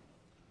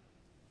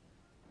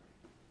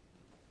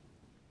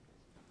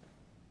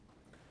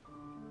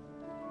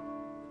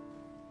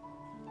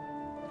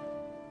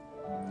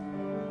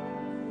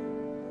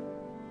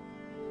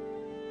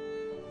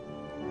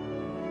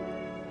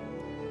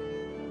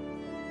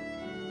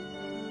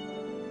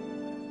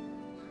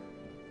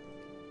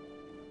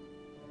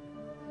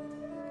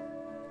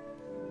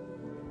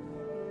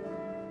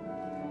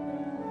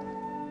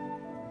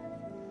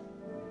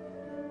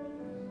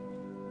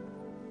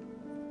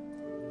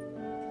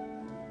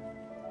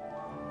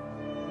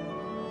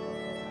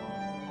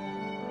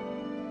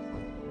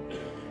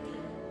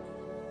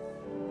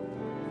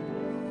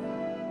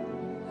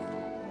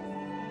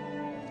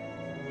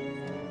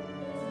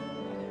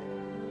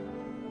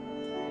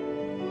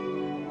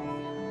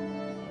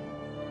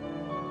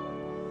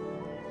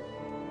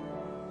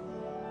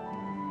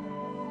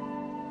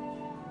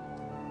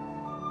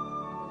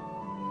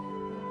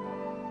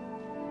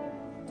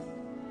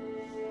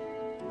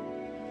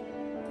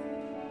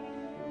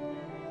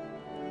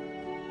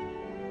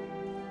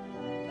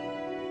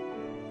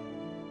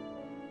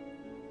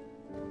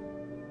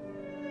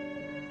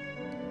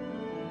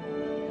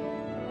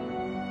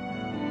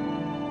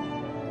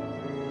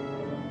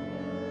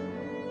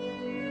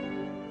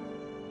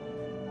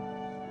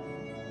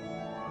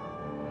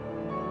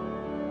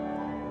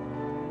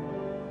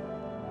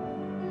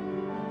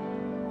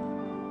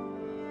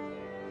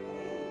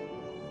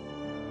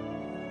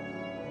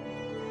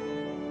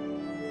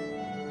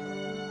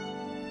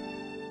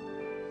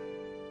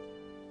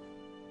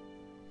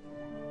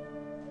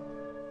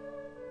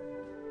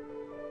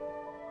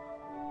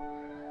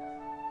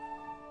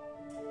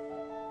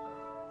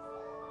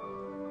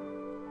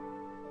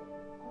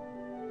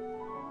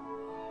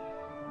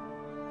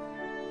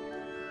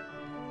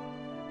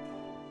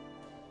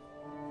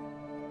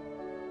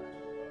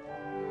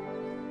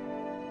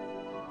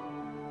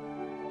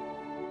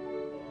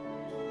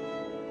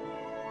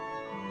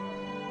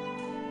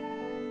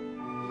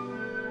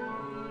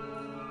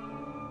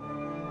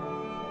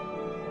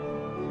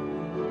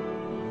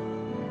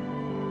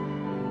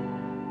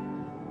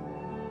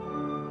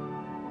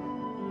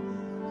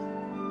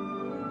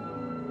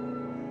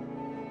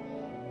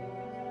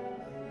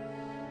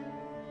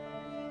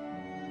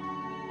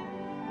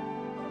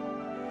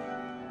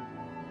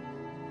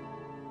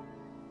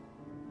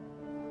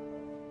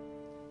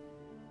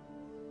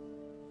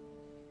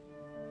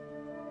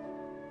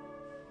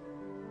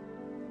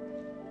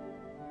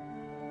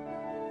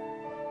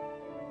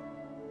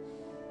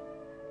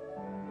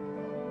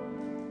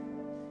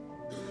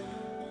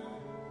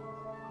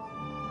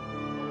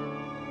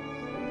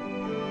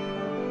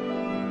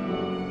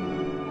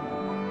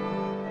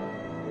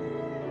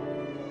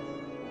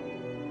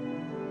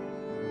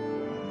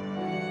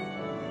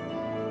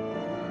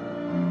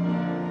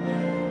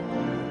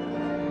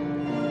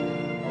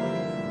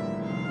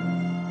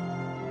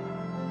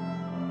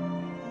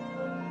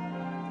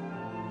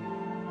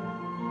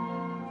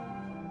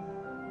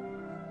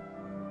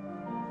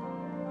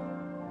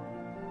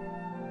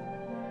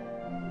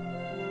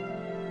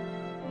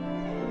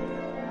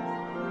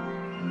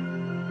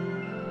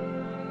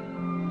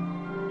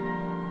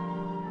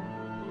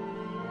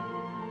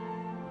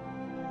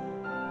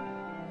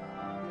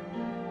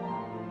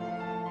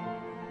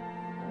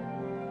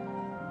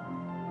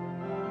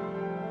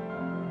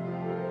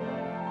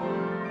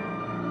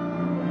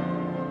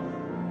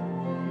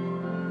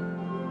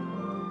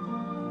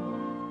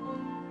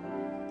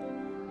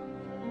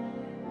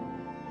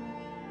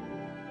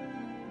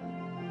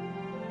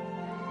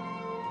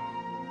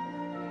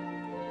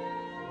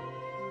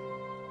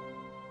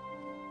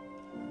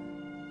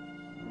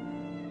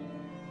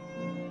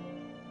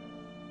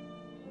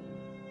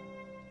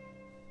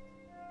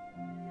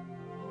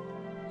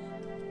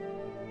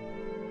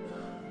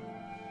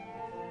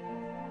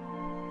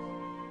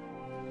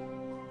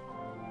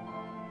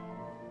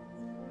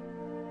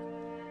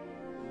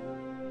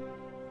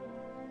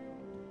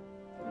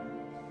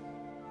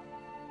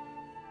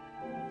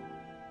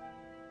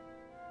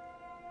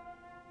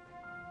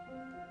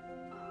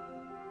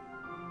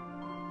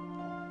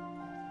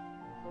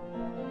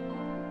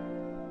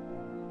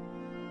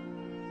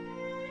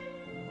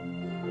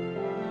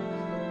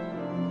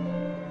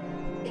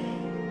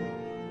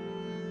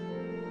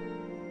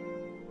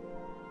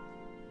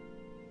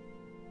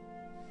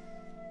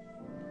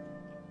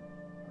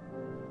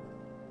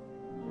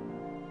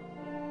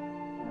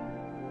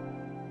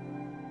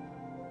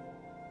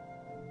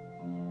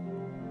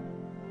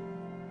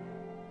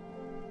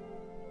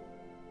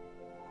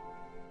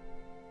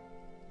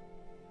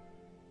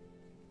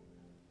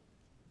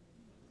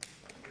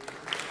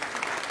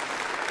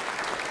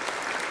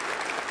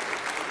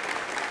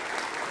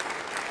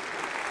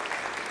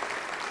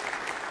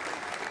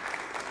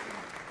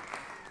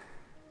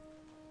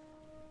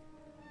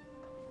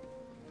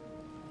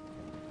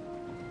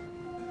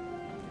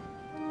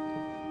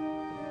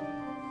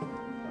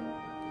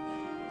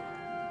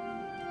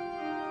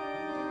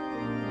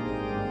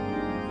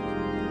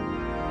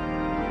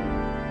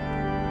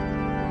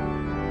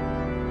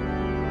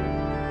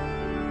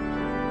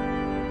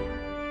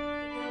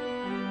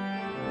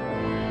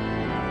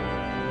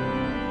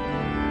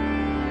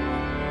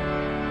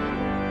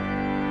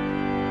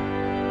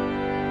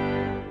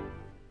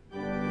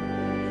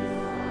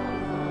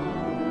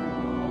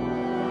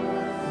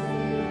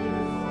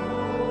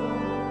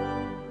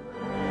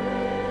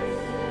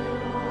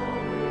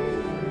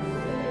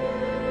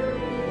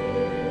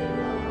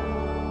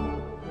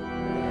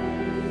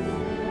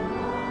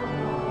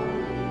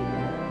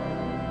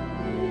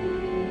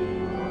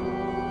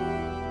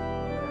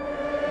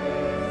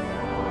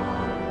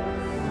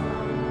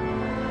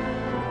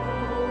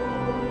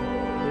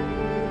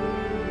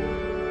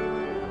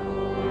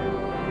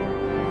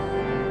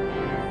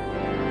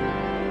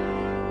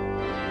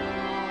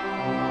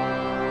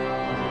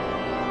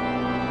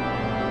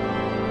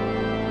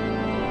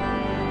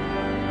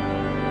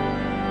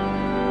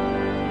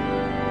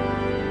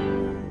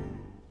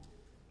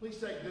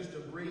 please take just a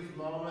brief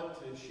moment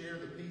to share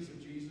the peace of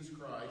Jesus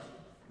Christ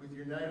with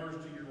your neighbors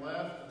to your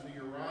left and to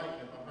your right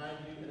and behind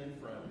you and in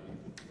front of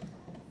you.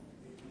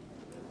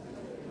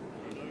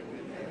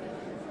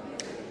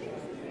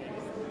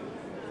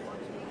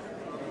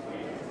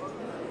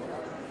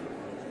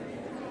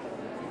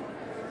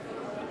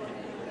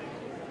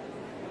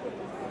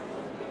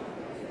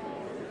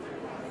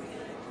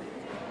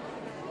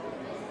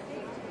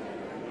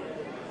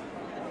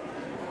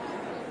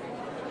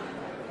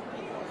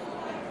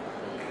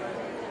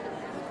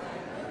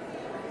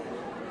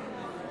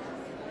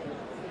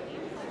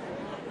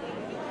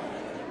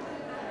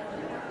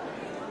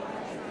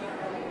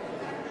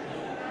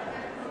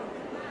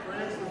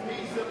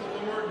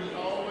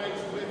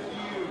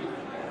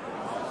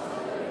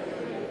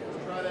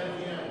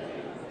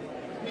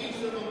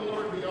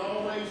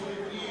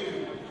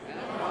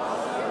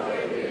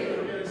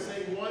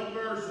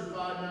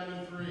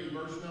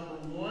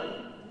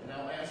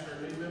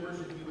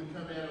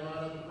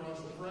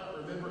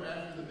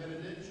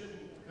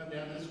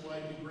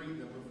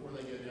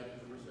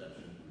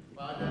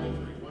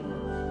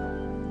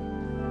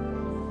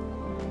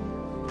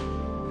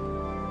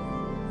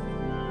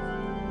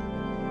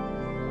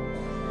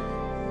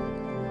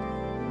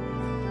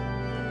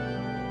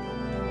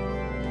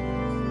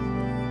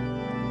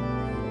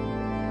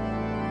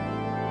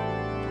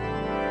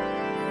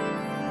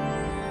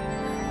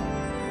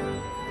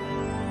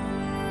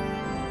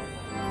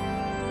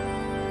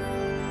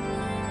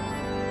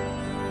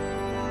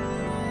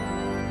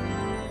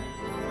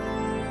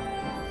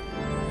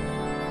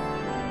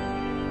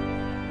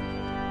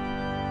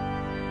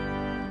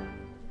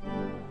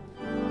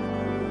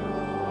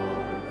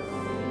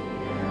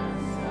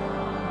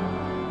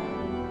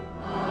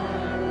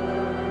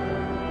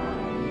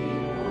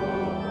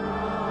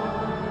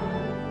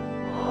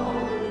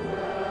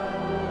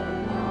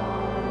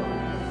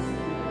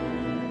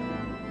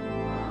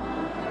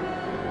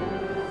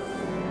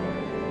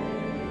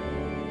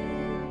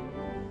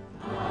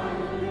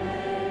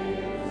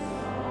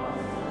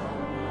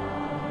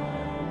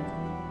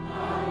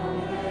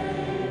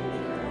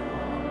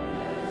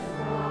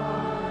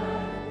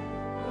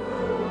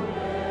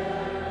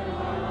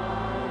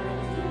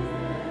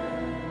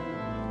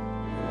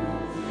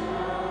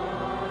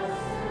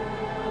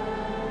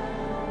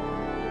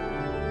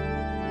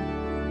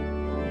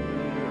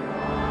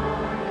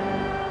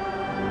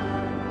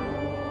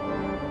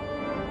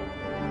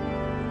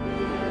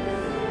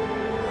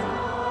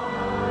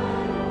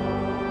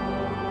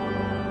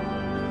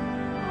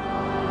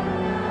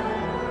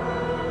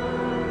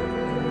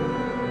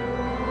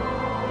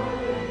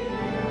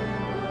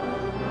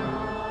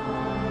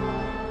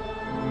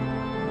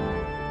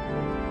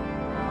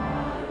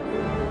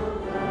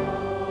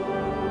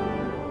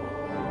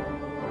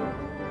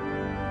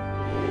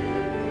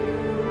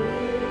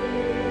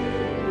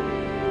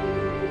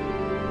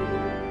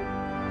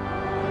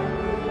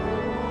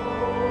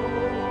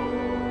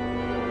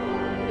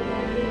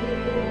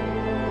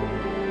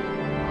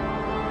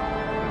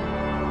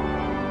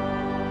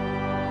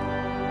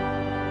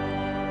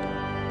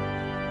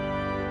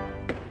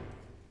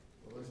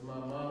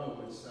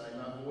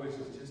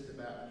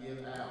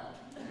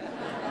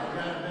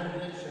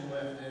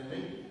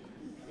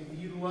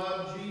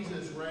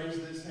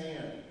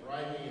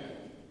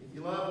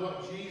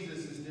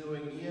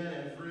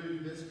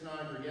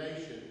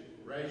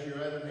 Raise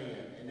your other hand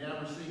and now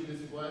receive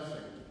this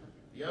blessing.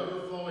 The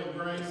overflowing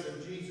grace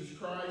of Jesus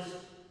Christ,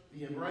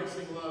 the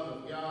embracing love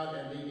of God,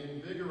 and the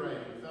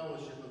invigorating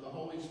fellowship of the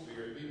Holy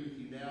Spirit be with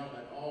you now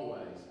and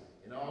always.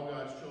 And all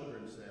God's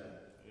children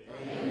said,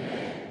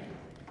 Amen.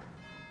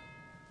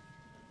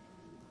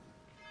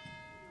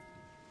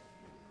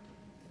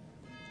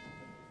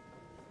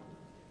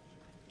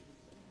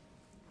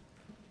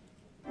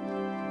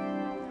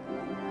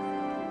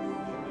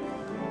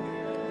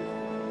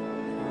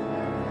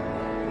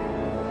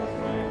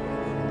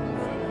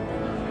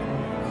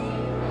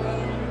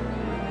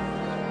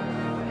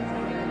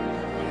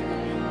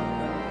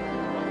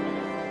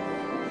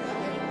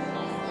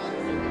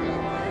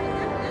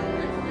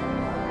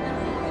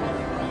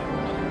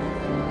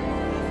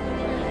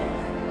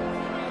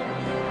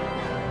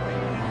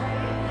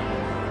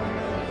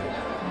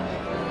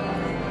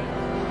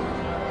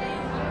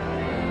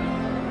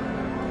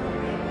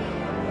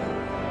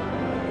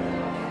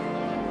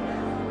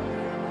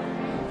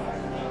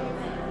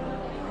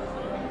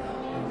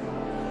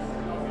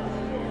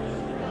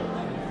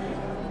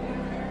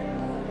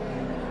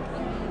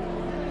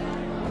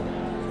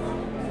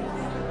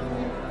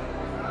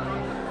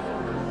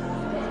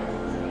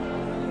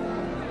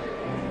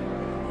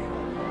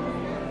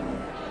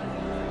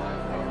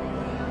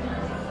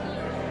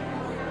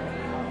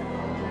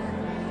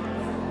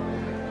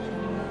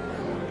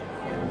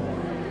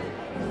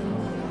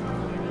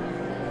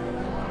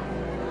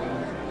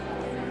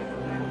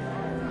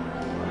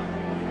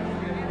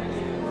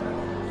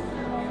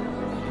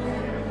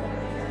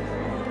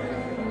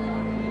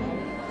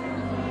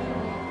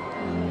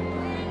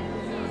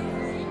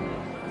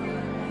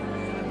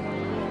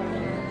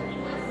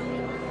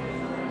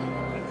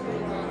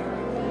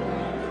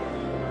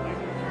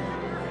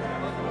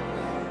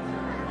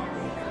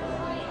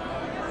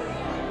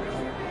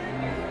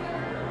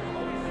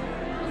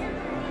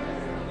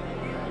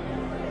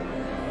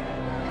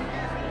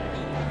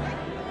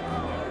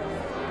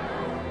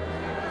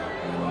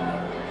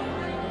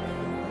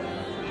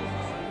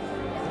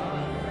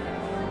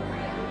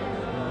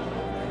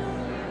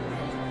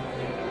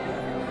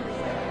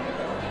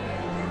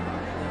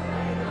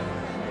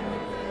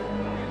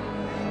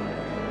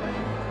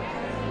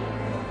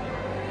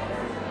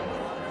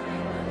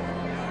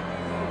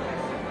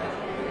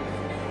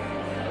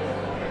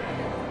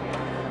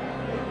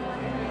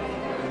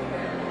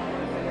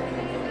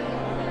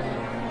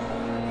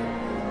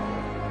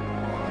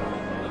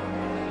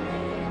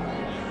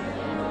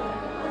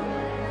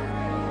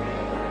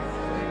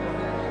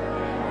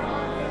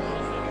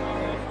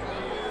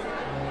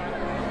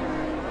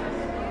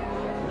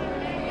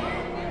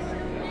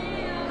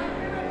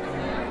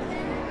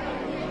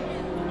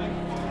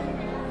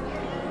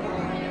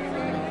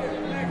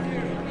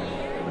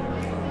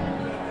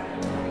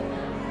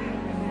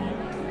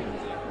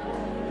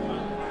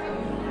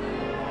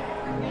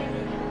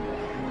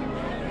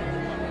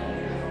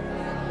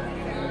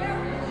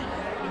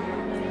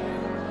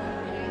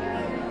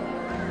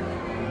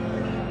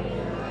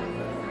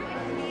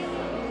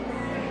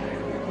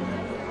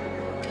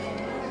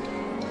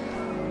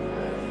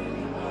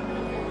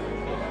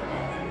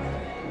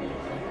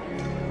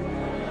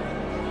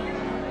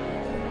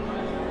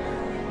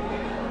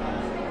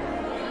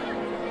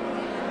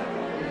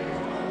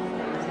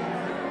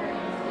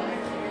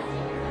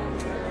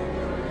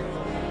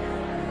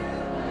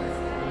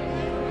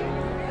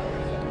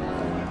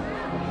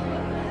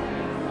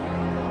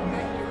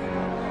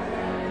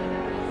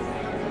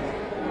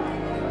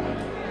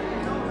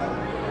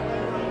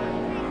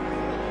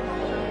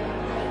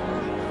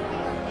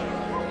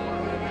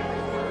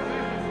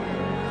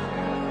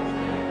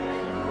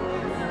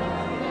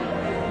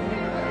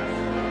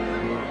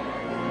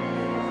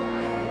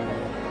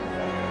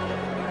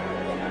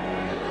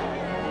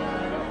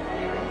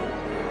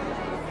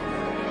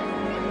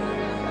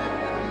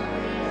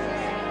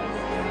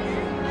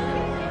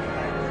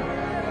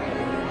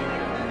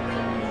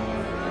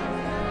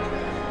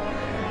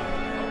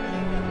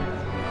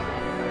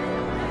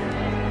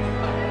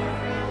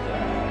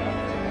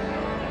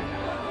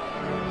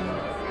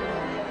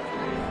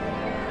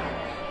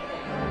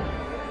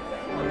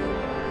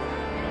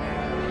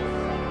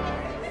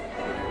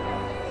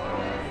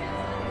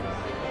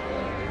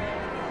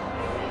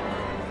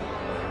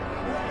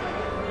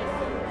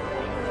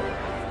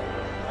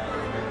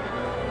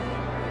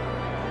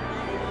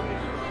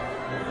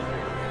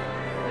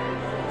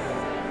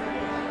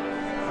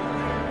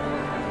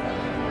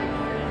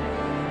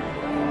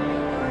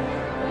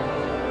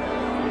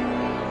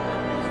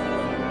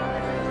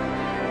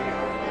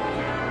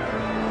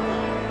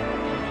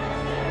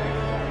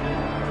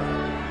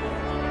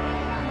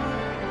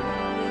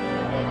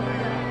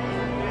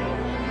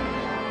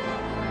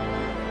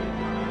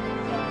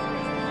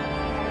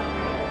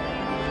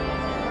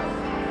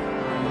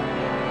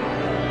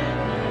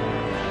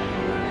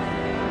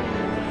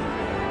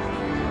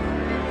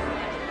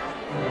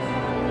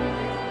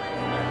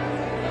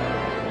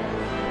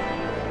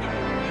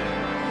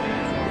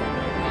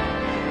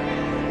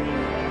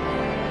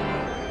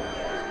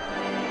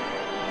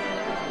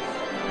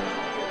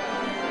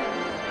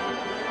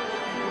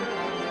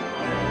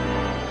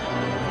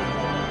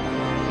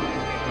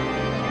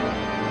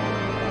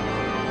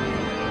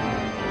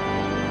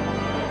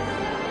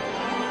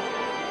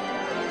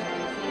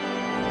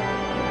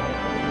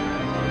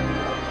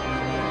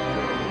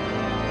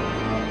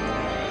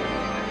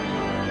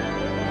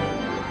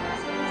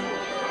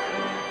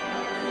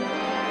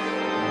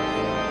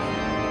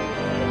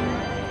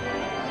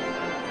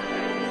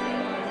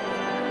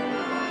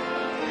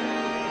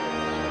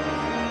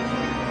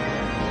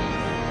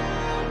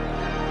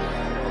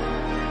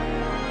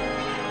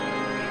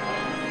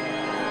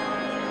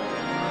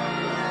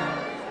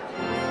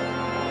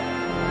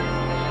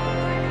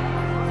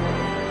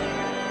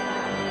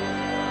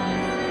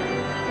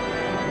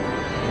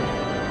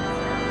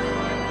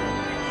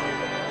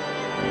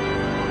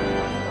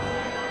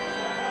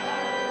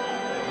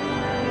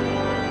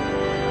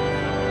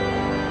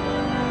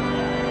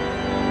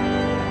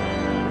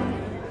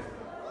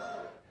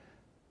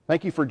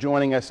 Thank you for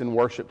joining us in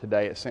worship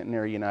today at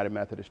Centenary United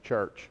Methodist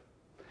Church.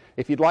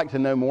 If you'd like to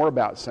know more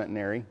about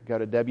Centenary, go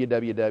to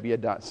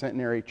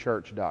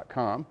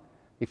www.centenarychurch.com.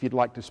 If you'd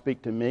like to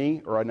speak to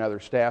me or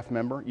another staff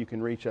member, you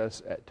can reach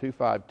us at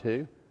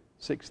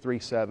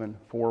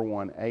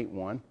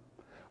 252-637-4181.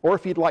 Or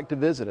if you'd like to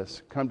visit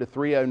us, come to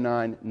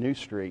 309 New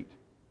Street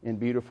in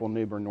beautiful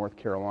New Bern, North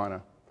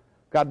Carolina.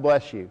 God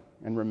bless you,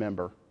 and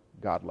remember,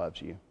 God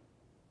loves you.